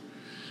faster.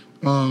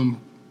 Our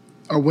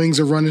wings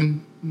are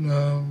running.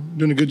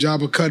 Doing a good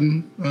job of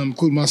cutting,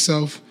 including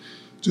myself,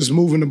 just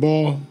moving the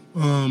ball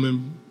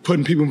and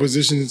putting people in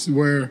positions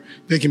where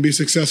they can be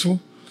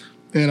successful.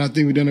 And I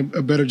think we've done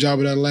a better job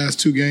of that last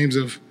 2 games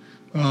of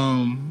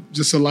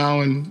just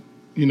allowing,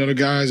 the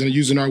guys and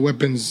using our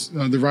weapons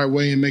the right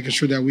way and making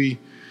sure that we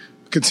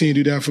continue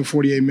to do that for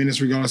 48 minutes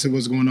regardless of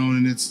what's going on.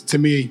 And it's, to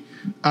me,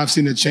 I've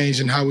seen a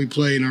change in how we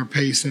play and our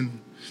pace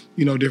and,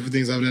 different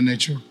things of that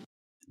nature.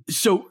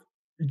 So,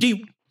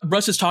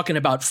 Russ is talking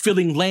about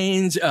filling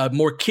lanes,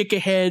 more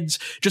kick-aheads,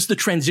 just the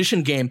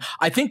transition game.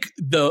 I think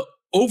the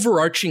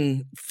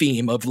overarching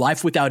theme of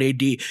Life Without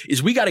AD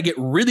is we got to get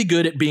really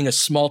good at being a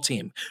small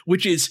team,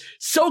 which is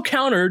so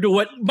counter to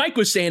what Mike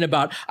was saying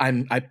about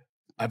I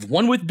I've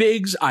won with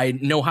bigs. I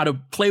know how to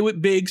play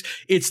with bigs.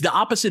 It's the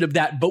opposite of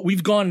that, but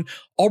we've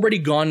already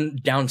gone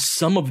down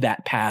some of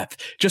that path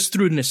just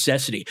through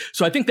necessity.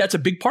 So I think that's a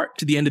big part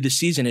to the end of the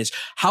season is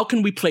how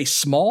can we play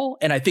small?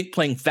 And I think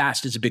playing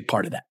fast is a big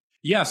part of that.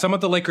 Yeah, some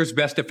of the Lakers'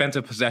 best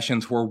defensive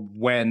possessions were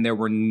when there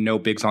were no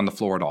bigs on the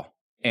floor at all.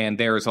 And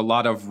there's a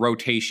lot of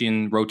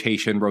rotation,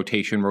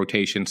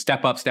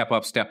 step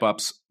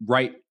ups,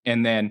 right?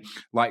 And then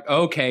like,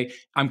 okay,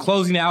 I'm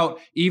closing out.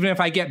 Even if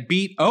I get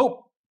beat,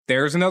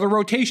 there's another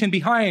rotation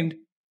behind,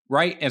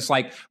 right? It's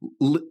like,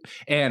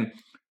 and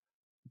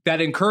that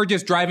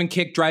encourages drive and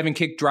kick.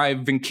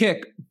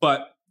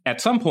 But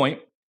at some point,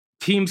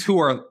 teams who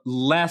are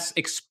less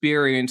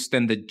experienced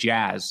than the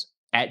Jazz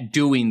at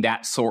doing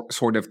that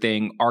sort of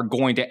thing are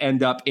going to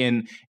end up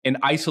in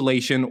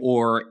isolation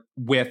or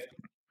with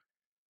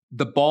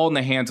the ball in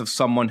the hands of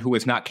someone who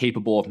is not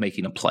capable of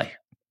making a play,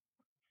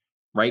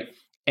 right?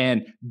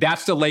 And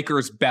that's the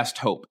Lakers' best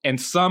hope.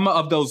 And some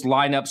of those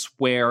lineups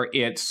where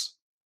it's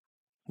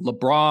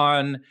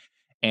LeBron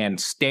and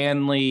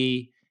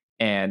Stanley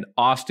and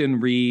Austin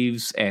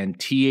Reeves and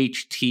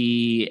THT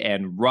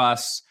and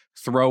Russ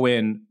throw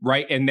in,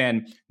 right? And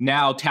then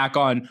now tack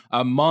on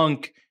a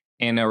Monk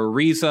and a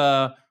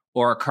Ariza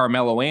or a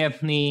Carmelo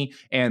Anthony.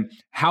 And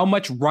how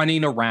much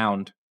running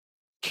around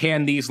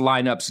can these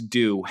lineups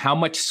do? How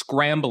much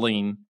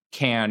scrambling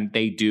can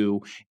they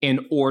do in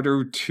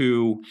order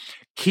to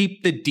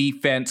keep the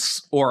keep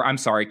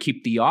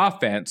the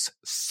offense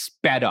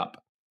sped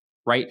up,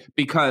 right?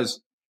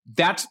 Because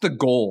that's the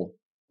goal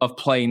of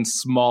playing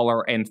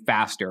smaller and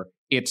faster.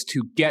 It's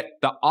to get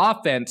the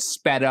offense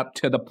sped up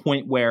to the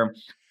point where,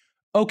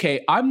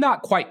 okay, I'm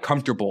not quite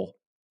comfortable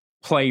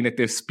playing at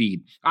this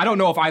speed. I don't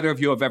know if either of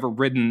you have ever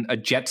ridden a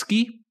jet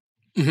ski.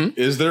 Mm-hmm.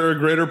 Is there a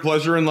greater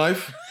pleasure in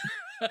life?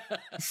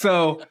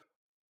 So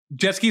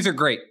jet skis are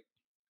great.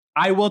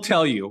 I will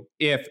tell you,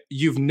 if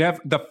you've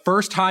the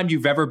first time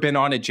you've ever been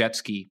on a jet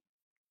ski,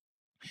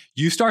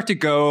 you start to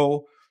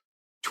go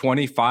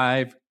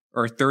 25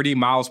 or 30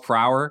 miles per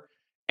hour,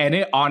 and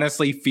it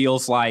honestly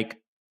feels like,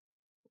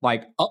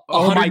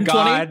 oh my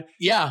God.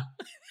 Yeah.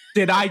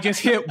 Did I just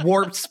hit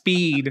warp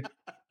speed?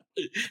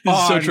 This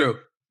is so true.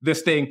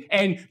 This thing.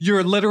 And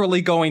you're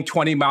literally going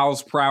 20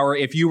 miles per hour.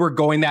 If you were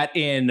going that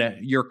in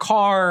your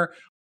car,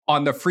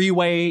 on the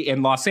freeway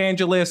in Los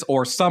Angeles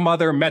or some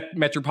other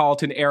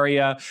metropolitan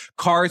area,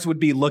 cars would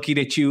be looking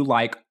at you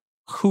like,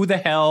 who the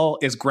hell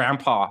is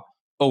grandpa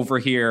over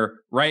here,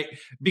 right?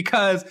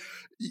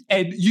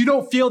 And you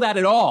don't feel that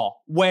at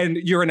all when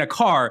you're in a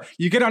car.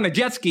 You get on a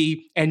jet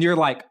ski and you're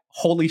like,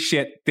 holy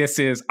shit,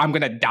 I'm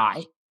going to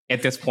die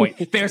at this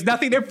point. There's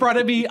nothing in front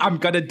of me. I'm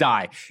going to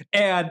die.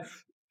 And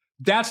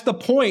that's the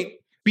point.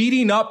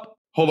 Beating up.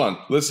 Hold on.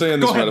 Let's stay in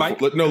this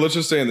metaphor. Let's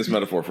just stay in this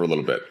metaphor for a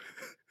little bit.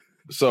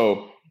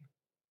 So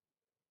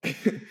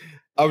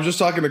I was just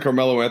talking to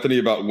Carmelo Anthony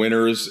about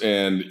winners,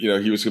 and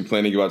he was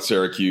complaining about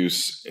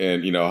Syracuse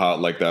and how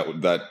like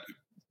that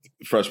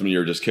freshman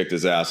year just kicked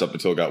his ass up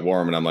until it got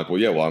warm. And I'm like,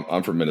 well,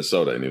 I'm from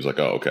Minnesota. And he was like,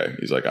 oh, okay.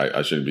 He's like,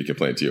 I shouldn't be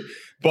complaining to you.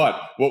 But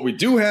what we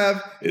do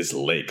have is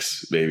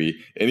lakes, baby.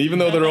 And even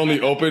though they're only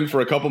open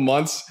for a couple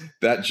months,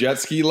 that jet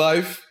ski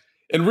life.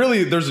 And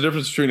really, there's a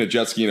difference between a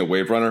jet ski and a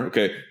wave runner.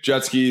 Okay,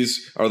 jet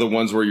skis are the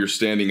ones where you're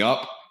standing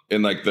up.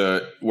 And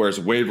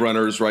whereas wave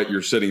runners, right,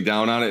 you're sitting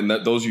down on it, and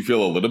those you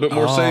feel a little bit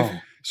more safe.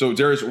 So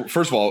Darius,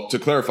 first of all, to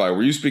clarify,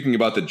 were you speaking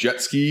about the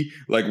jet ski,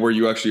 like where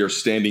you actually are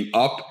standing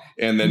up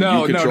and then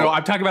No.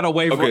 I'm talking about a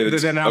wave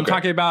runner. I'm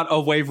talking about a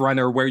wave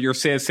runner where you're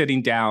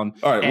sitting down.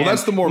 All right, well,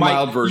 that's the more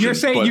mild version. You're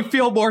saying you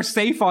feel more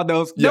safe on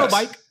those. Yes. No,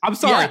 Mike, I'm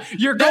sorry.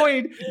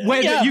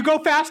 Yeah, you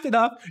go fast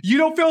enough, you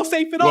don't feel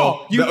safe at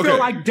all. You feel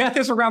like death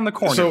is around the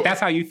corner. So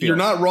that's how you feel. You're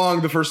not wrong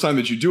the first time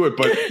that you do it,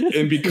 but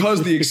and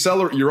because the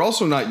accelerator, you're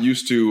also not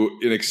used to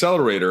an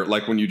accelerator,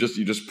 like when you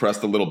just press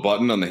the little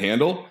button on the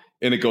handle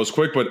and it goes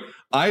quick. But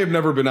I have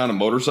never been on a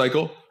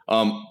motorcycle.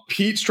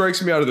 Pete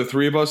strikes me out of the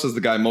three of us as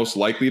the guy most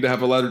likely to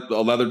have a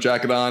leather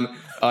jacket on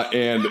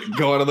and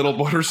go on a little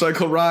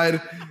motorcycle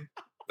ride.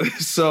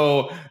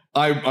 So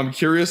I'm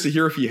curious to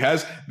hear if he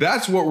has.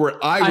 That's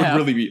where I would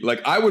really be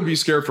like. I would be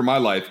scared for my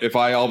life if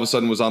I all of a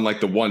sudden was on like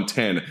the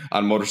 110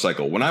 on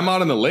motorcycle. When I'm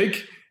out in the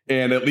lake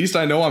and at least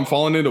I know I'm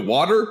falling into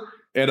water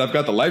and I've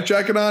got the life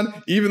jacket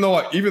on, even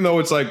though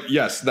it's like,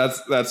 yes,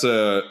 that's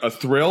a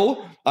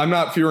thrill. I'm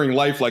not fearing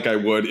life like I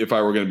would if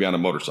I were going to be on a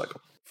motorcycle.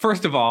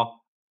 First of all,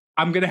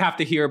 I'm going to have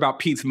to hear about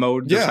Pete's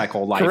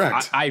motorcycle life.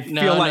 Correct. I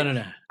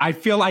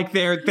feel like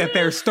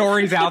there's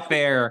stories out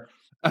there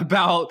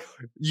about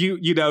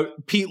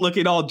Pete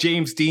looking all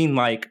James Dean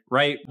like,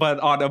 right? But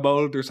on a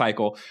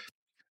motorcycle.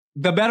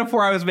 The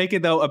metaphor I was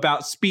making though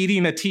about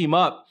speeding a team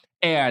up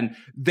and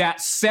that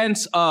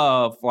sense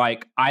of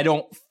like, I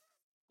don't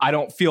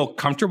feel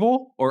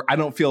comfortable or I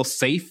don't feel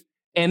safe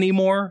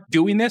anymore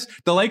doing this.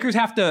 The Lakers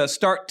have to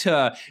start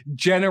to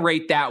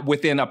generate that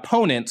within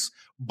opponents,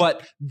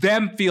 but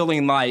them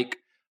feeling like,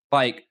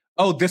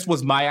 oh, this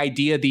was my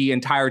idea the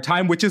entire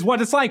time, which is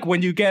what it's like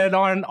when you get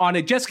on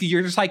a jet ski.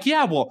 You're just like,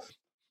 yeah, well,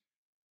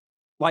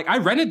 like I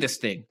rented this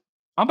thing.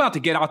 I'm about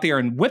to get out there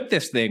and whip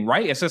this thing,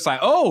 right? It's just like,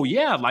 oh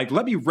yeah, like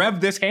let me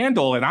rev this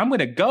handle and I'm going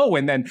to go.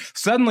 And then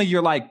suddenly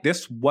you're like,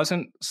 this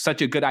wasn't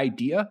such a good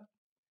idea.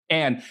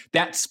 And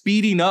that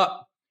speeding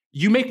up,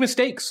 you make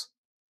mistakes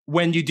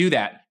when you do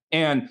that.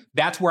 And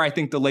that's where I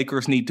think the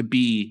Lakers need to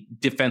be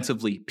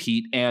defensively,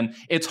 Pete. And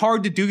it's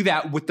hard to do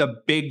that with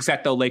the bigs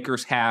that the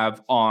Lakers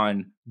have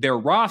on their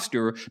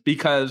roster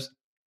because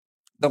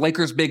the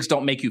Lakers bigs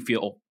don't make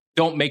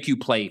you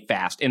play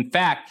fast. In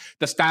fact,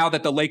 the style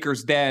that the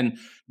Lakers then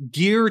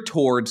gear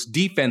towards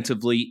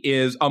defensively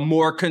is a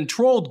more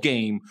controlled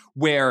game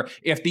where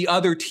if the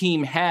other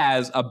team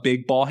has a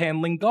big ball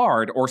handling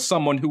guard or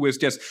someone who is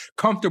just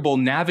comfortable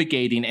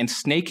navigating and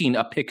snaking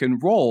a pick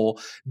and roll,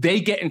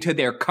 they get into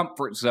their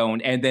comfort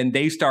zone and then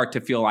they start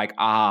to feel like,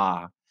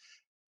 I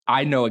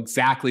know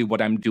exactly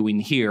what I'm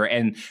doing here.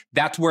 And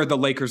that's where the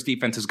Lakers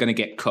defense is going to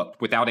get cooked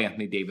without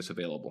Anthony Davis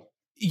available.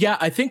 Yeah,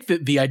 I think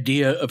that the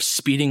idea of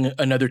speeding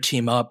another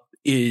team up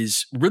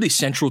is really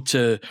central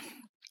to.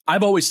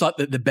 I've always thought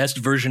that the best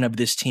version of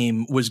this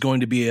team was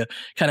going to be a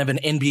kind of an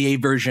NBA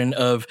version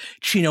of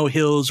Chino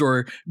Hills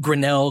or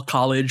Grinnell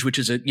College, which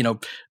is a,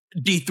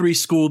 D3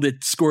 school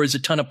that scores a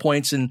ton of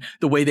points. And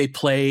the way they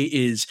play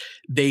is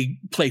they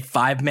play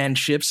 5-man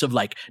shifts of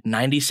like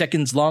 90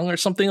 seconds long or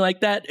something like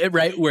that,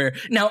 right? Where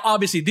now,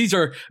 obviously, these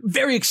are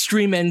very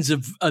extreme ends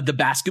of the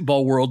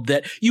basketball world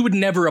that you would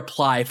never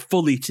apply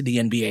fully to the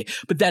NBA.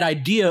 But that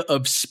idea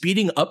of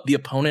speeding up the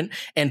opponent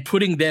and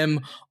putting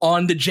them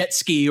on the jet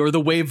ski or the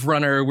wave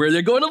runner where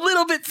they're going a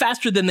little bit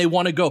faster than they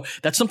want to go,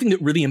 that's something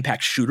that really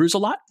impacts shooters a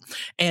lot.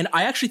 And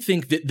I actually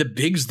think that the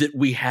bigs that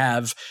we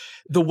have,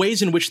 the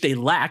ways in which they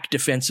lack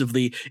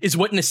defensively is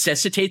what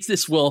necessitates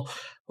this. Well,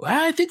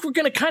 I think we're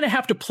going to kind of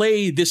have to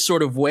play this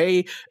sort of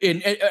way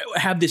and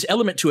have this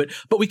element to it,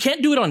 but we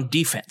can't do it on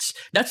defense.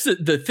 That's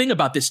the thing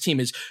about this team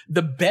is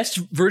the best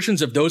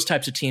versions of those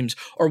types of teams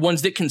are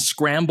ones that can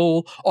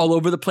scramble all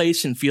over the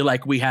place and feel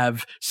like we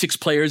have 6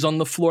 players on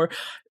the floor.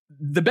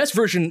 The best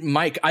version,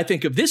 Mike, I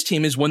think of this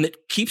team is one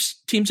that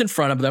keeps teams in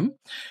front of them,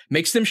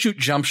 makes them shoot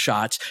jump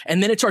shots,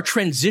 and then it's our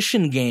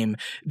transition game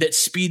that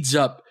speeds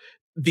up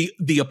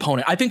the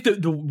opponent. I think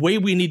the way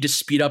we need to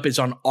speed up is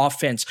on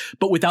offense,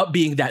 but without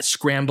being that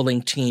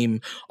scrambling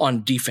team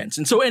on defense.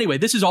 And so anyway,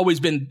 this has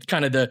always been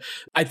kind of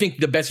I think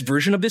the best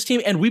version of this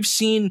team. And we've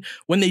seen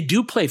when they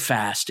do play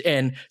fast,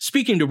 and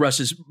speaking to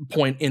Russ's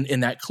point in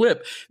that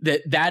clip,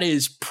 that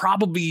is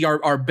probably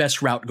our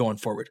best route going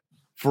forward.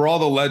 For all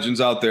the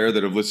legends out there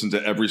that have listened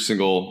to every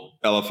single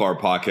LFR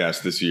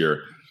podcast this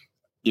year,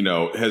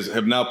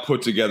 have now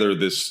put together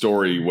this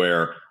story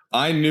where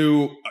I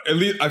knew, at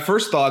least I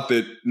first thought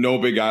that No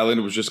Big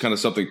Island was just kind of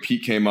something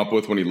Pete came up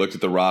with when he looked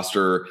at the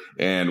roster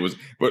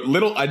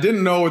I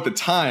didn't know at the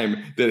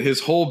time that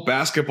his whole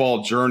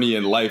basketball journey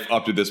in life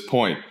up to this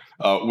point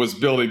was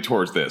building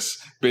towards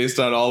this based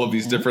on all of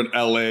these different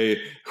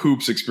LA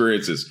hoops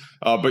experiences.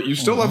 But you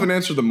still haven't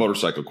answered the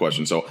motorcycle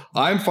question. So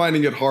I'm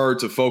finding it hard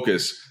to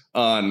focus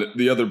on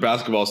the other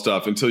basketball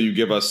stuff until you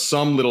give us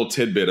some little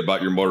tidbit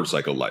about your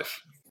motorcycle life.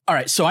 All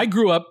right. So I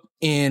grew up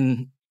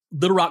in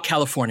Little Rock,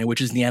 California,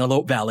 which is in the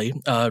Antelope Valley,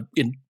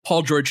 in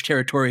Paul George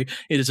territory.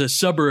 It is a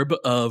suburb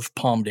of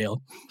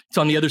Palmdale. It's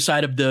on the other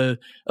side of the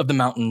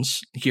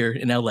mountains here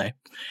in LA.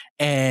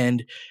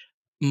 And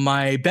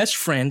my best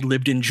friend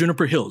lived in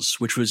Juniper Hills,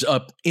 which was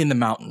up in the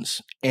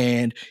mountains.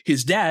 And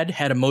his dad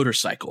had a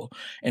motorcycle.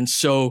 And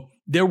so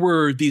there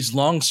were these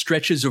long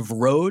stretches of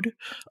road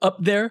up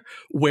there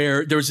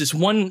where there was this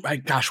one,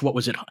 what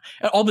was it?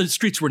 All the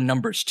streets were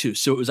numbers too.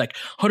 So it was like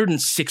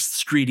 106th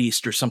Street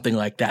East or something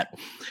like that.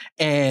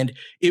 And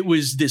it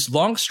was this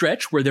long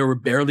stretch where there were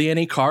barely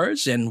any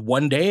cars. And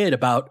one day at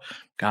about,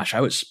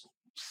 I was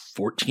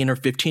 14 or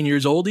 15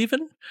 years old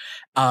even.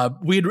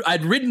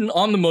 I'd ridden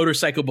on the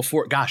motorcycle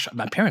before.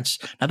 My parents,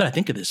 now that I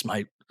think of this,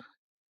 my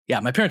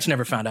parents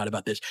never found out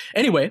about this.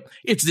 Anyway,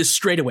 it's this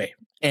straightaway.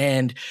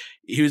 And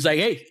he was like,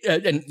 hey,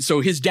 and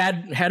so his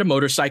dad had a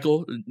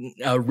motorcycle,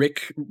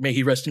 Rick, may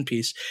he rest in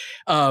peace.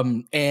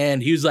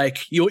 And he was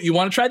like, you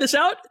want to try this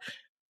out?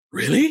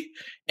 Really?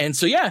 And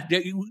so,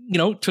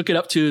 took it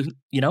up to,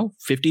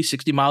 50,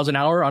 60 miles an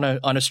hour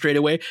on a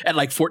straightaway at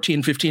like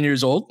 14, 15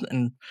 years old.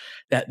 And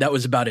that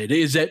was about it.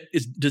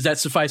 Does that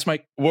suffice,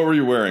 Mike? What were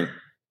you wearing?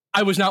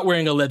 I was not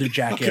wearing a leather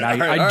jacket.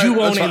 Okay,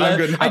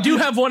 I do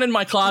have one in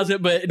my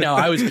closet, but no,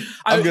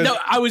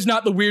 I was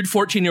not the weird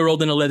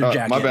 14-year-old in a leather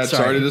jacket. My bad.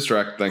 Sorry to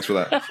distract. Thanks for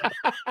that.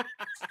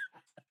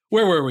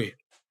 Where were we?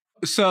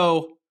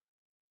 So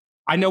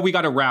I know we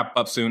got to wrap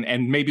up soon,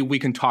 and maybe we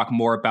can talk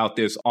more about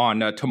this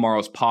on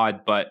tomorrow's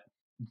pod, but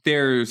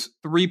there's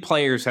 3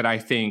 players that I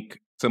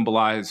think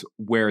symbolize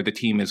where the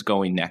team is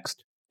going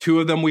next. 2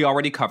 of them we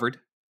already covered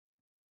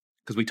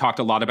because we talked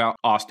a lot about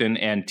Austin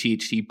and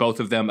THT. Both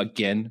of them,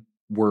 again,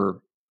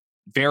 were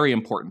very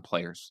important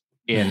players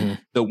in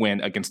the win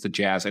against the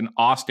Jazz. And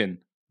Austin,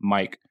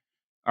 Mike,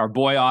 our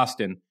boy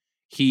Austin,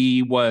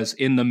 he was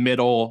in the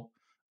middle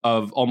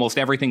of almost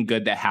everything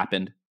good that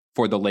happened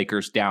for the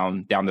Lakers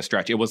down the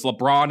stretch. It was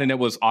LeBron and it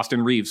was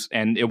Austin Reeves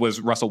and it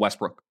was Russell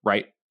Westbrook,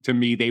 right? To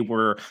me, they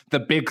were the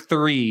big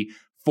 3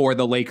 for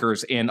the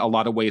Lakers in a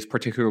lot of ways,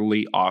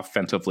 particularly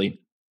offensively.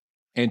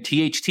 And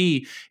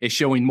THT is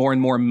showing more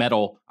and more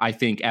mettle, I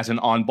think, as an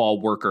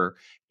on-ball worker,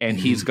 and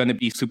he's going to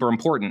be super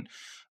important.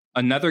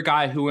 Another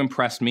guy who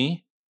impressed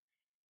me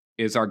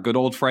is our good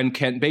old friend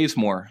Kent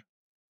Bazemore,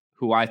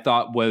 who I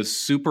thought was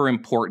super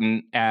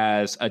important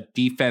as a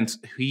defense.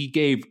 He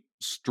gave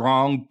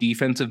strong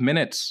defensive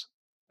minutes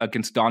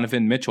against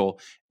Donovan Mitchell.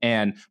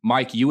 And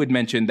Mike, you had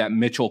mentioned that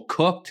Mitchell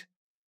cooked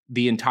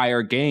the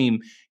entire game.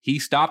 He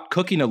stopped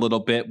cooking a little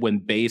bit when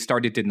Baze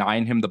started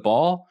denying him the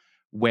ball,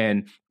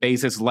 when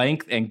Baze's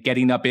length and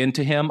getting up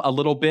into him a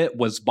little bit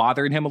was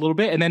bothering him a little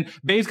bit. And then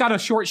Baze got a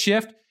short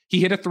shift.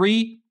 He hit a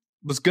three,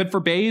 was good for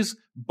Baze.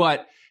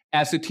 But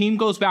as the team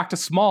goes back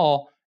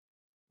to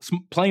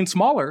playing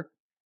smaller,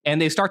 and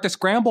they start to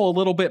scramble a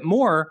little bit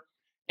more,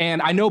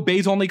 and I know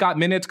Baze only got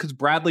minutes because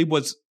Bradley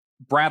was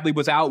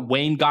out.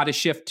 Wayne got a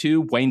shift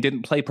too. Wayne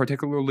didn't play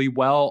particularly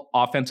well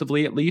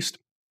offensively, at least.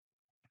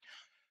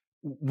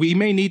 We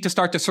may need to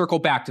start to circle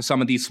back to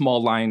some of these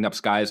small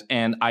lineups, guys.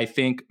 And I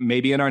think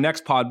maybe in our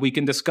next pod, we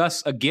can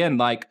discuss again,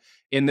 like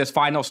in this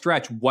final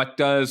stretch, what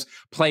does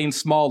playing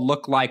small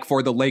look like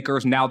for the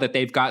Lakers now that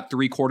they've got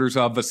 3/4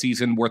 of a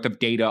season worth of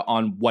data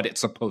on what it's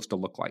supposed to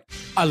look like?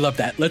 I love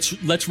that.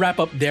 Let's wrap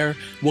up there.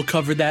 We'll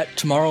cover that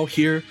tomorrow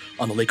here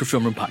on the Laker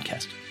Film Room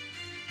Podcast.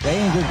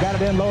 James has got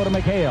it in low to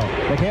McHale.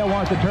 McHale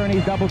wants to turn.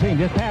 He's double team.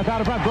 Just pass out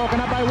in front. Broken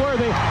up by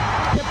Worthy.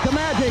 Tip to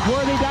Magic.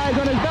 Worthy dies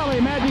on his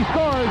belly. Magic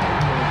scores.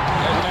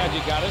 There's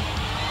Magic got it.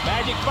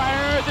 Magic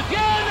fires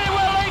again. They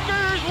will.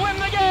 Lakers win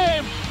the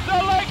game. The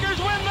Lakers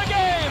win the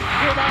game.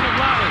 Rebound is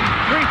Lonnie.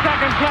 3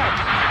 seconds left.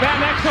 Van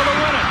Exel to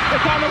win it.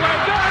 It's on the way.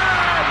 Good.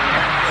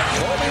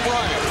 Kobe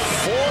Bryant,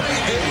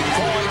 48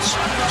 points,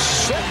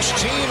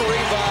 16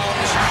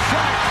 rebounds.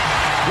 Shot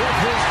with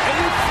his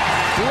 8th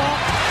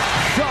block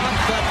shot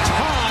that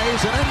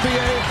ties an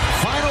NBA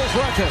Finals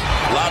record.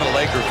 A lot of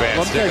Laker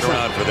fans sticking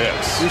around for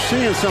this. You're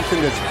seeing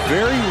something that's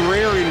very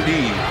rare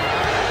indeed.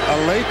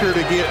 A Laker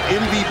to get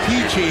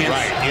MVP chance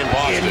in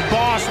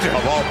Boston.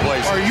 Of all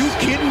places. Are you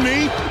kidding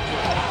me?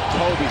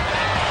 Kobe,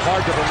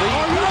 hard to believe.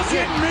 Are you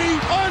kidding me?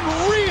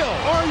 Unreal.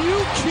 Are you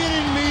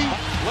kidding me?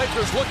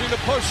 Lakers looking to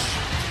push.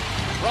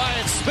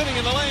 Bryant spinning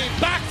in the lane.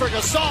 Back for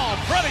Gasol.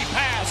 Pretty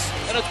pass.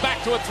 And it's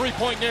back to a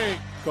 3-point game.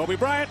 Kobe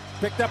Bryant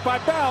picked up by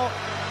Bell.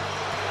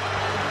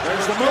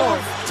 There's the move.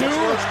 2, 1.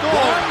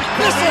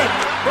 Miss it.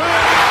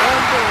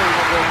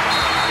 Unbelievable.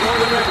 For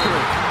the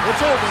victory.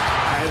 It's over.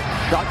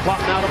 Shot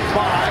clock now to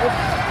 5.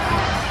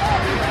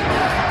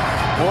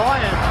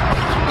 Bryant.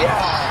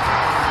 Yes.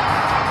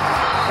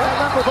 And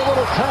that was a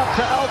little tap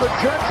to Alvin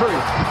Gentry.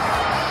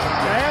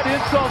 Add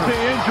insult to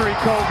injury,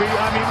 Kobe.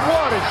 I mean,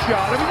 what a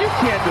shot. I mean, you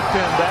can't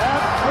defend that.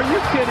 Are you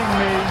kidding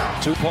me?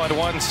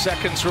 2.1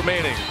 seconds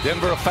remaining.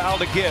 Denver a foul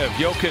to give.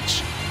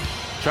 Jokic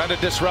trying to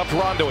disrupt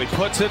Rondo. He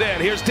puts it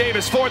in. Here's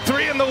Davis,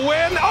 4-3 in the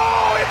win.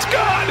 Oh, it's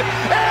good!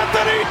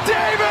 Anthony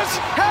Davis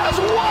has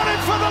won it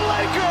for the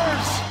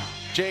Lakers!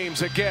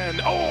 James again.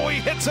 Oh, he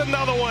hits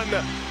another one.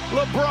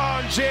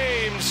 LeBron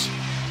James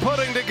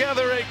putting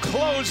together a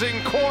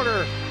closing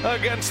quarter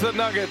against the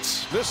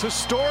Nuggets. This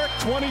historic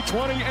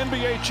 2020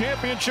 NBA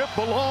championship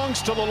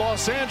belongs to the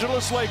Los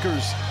Angeles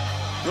Lakers.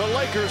 The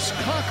Lakers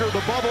conquer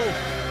the bubble,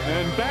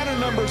 and banner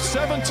number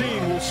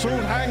 17 will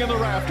soon hang in the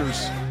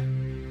rafters.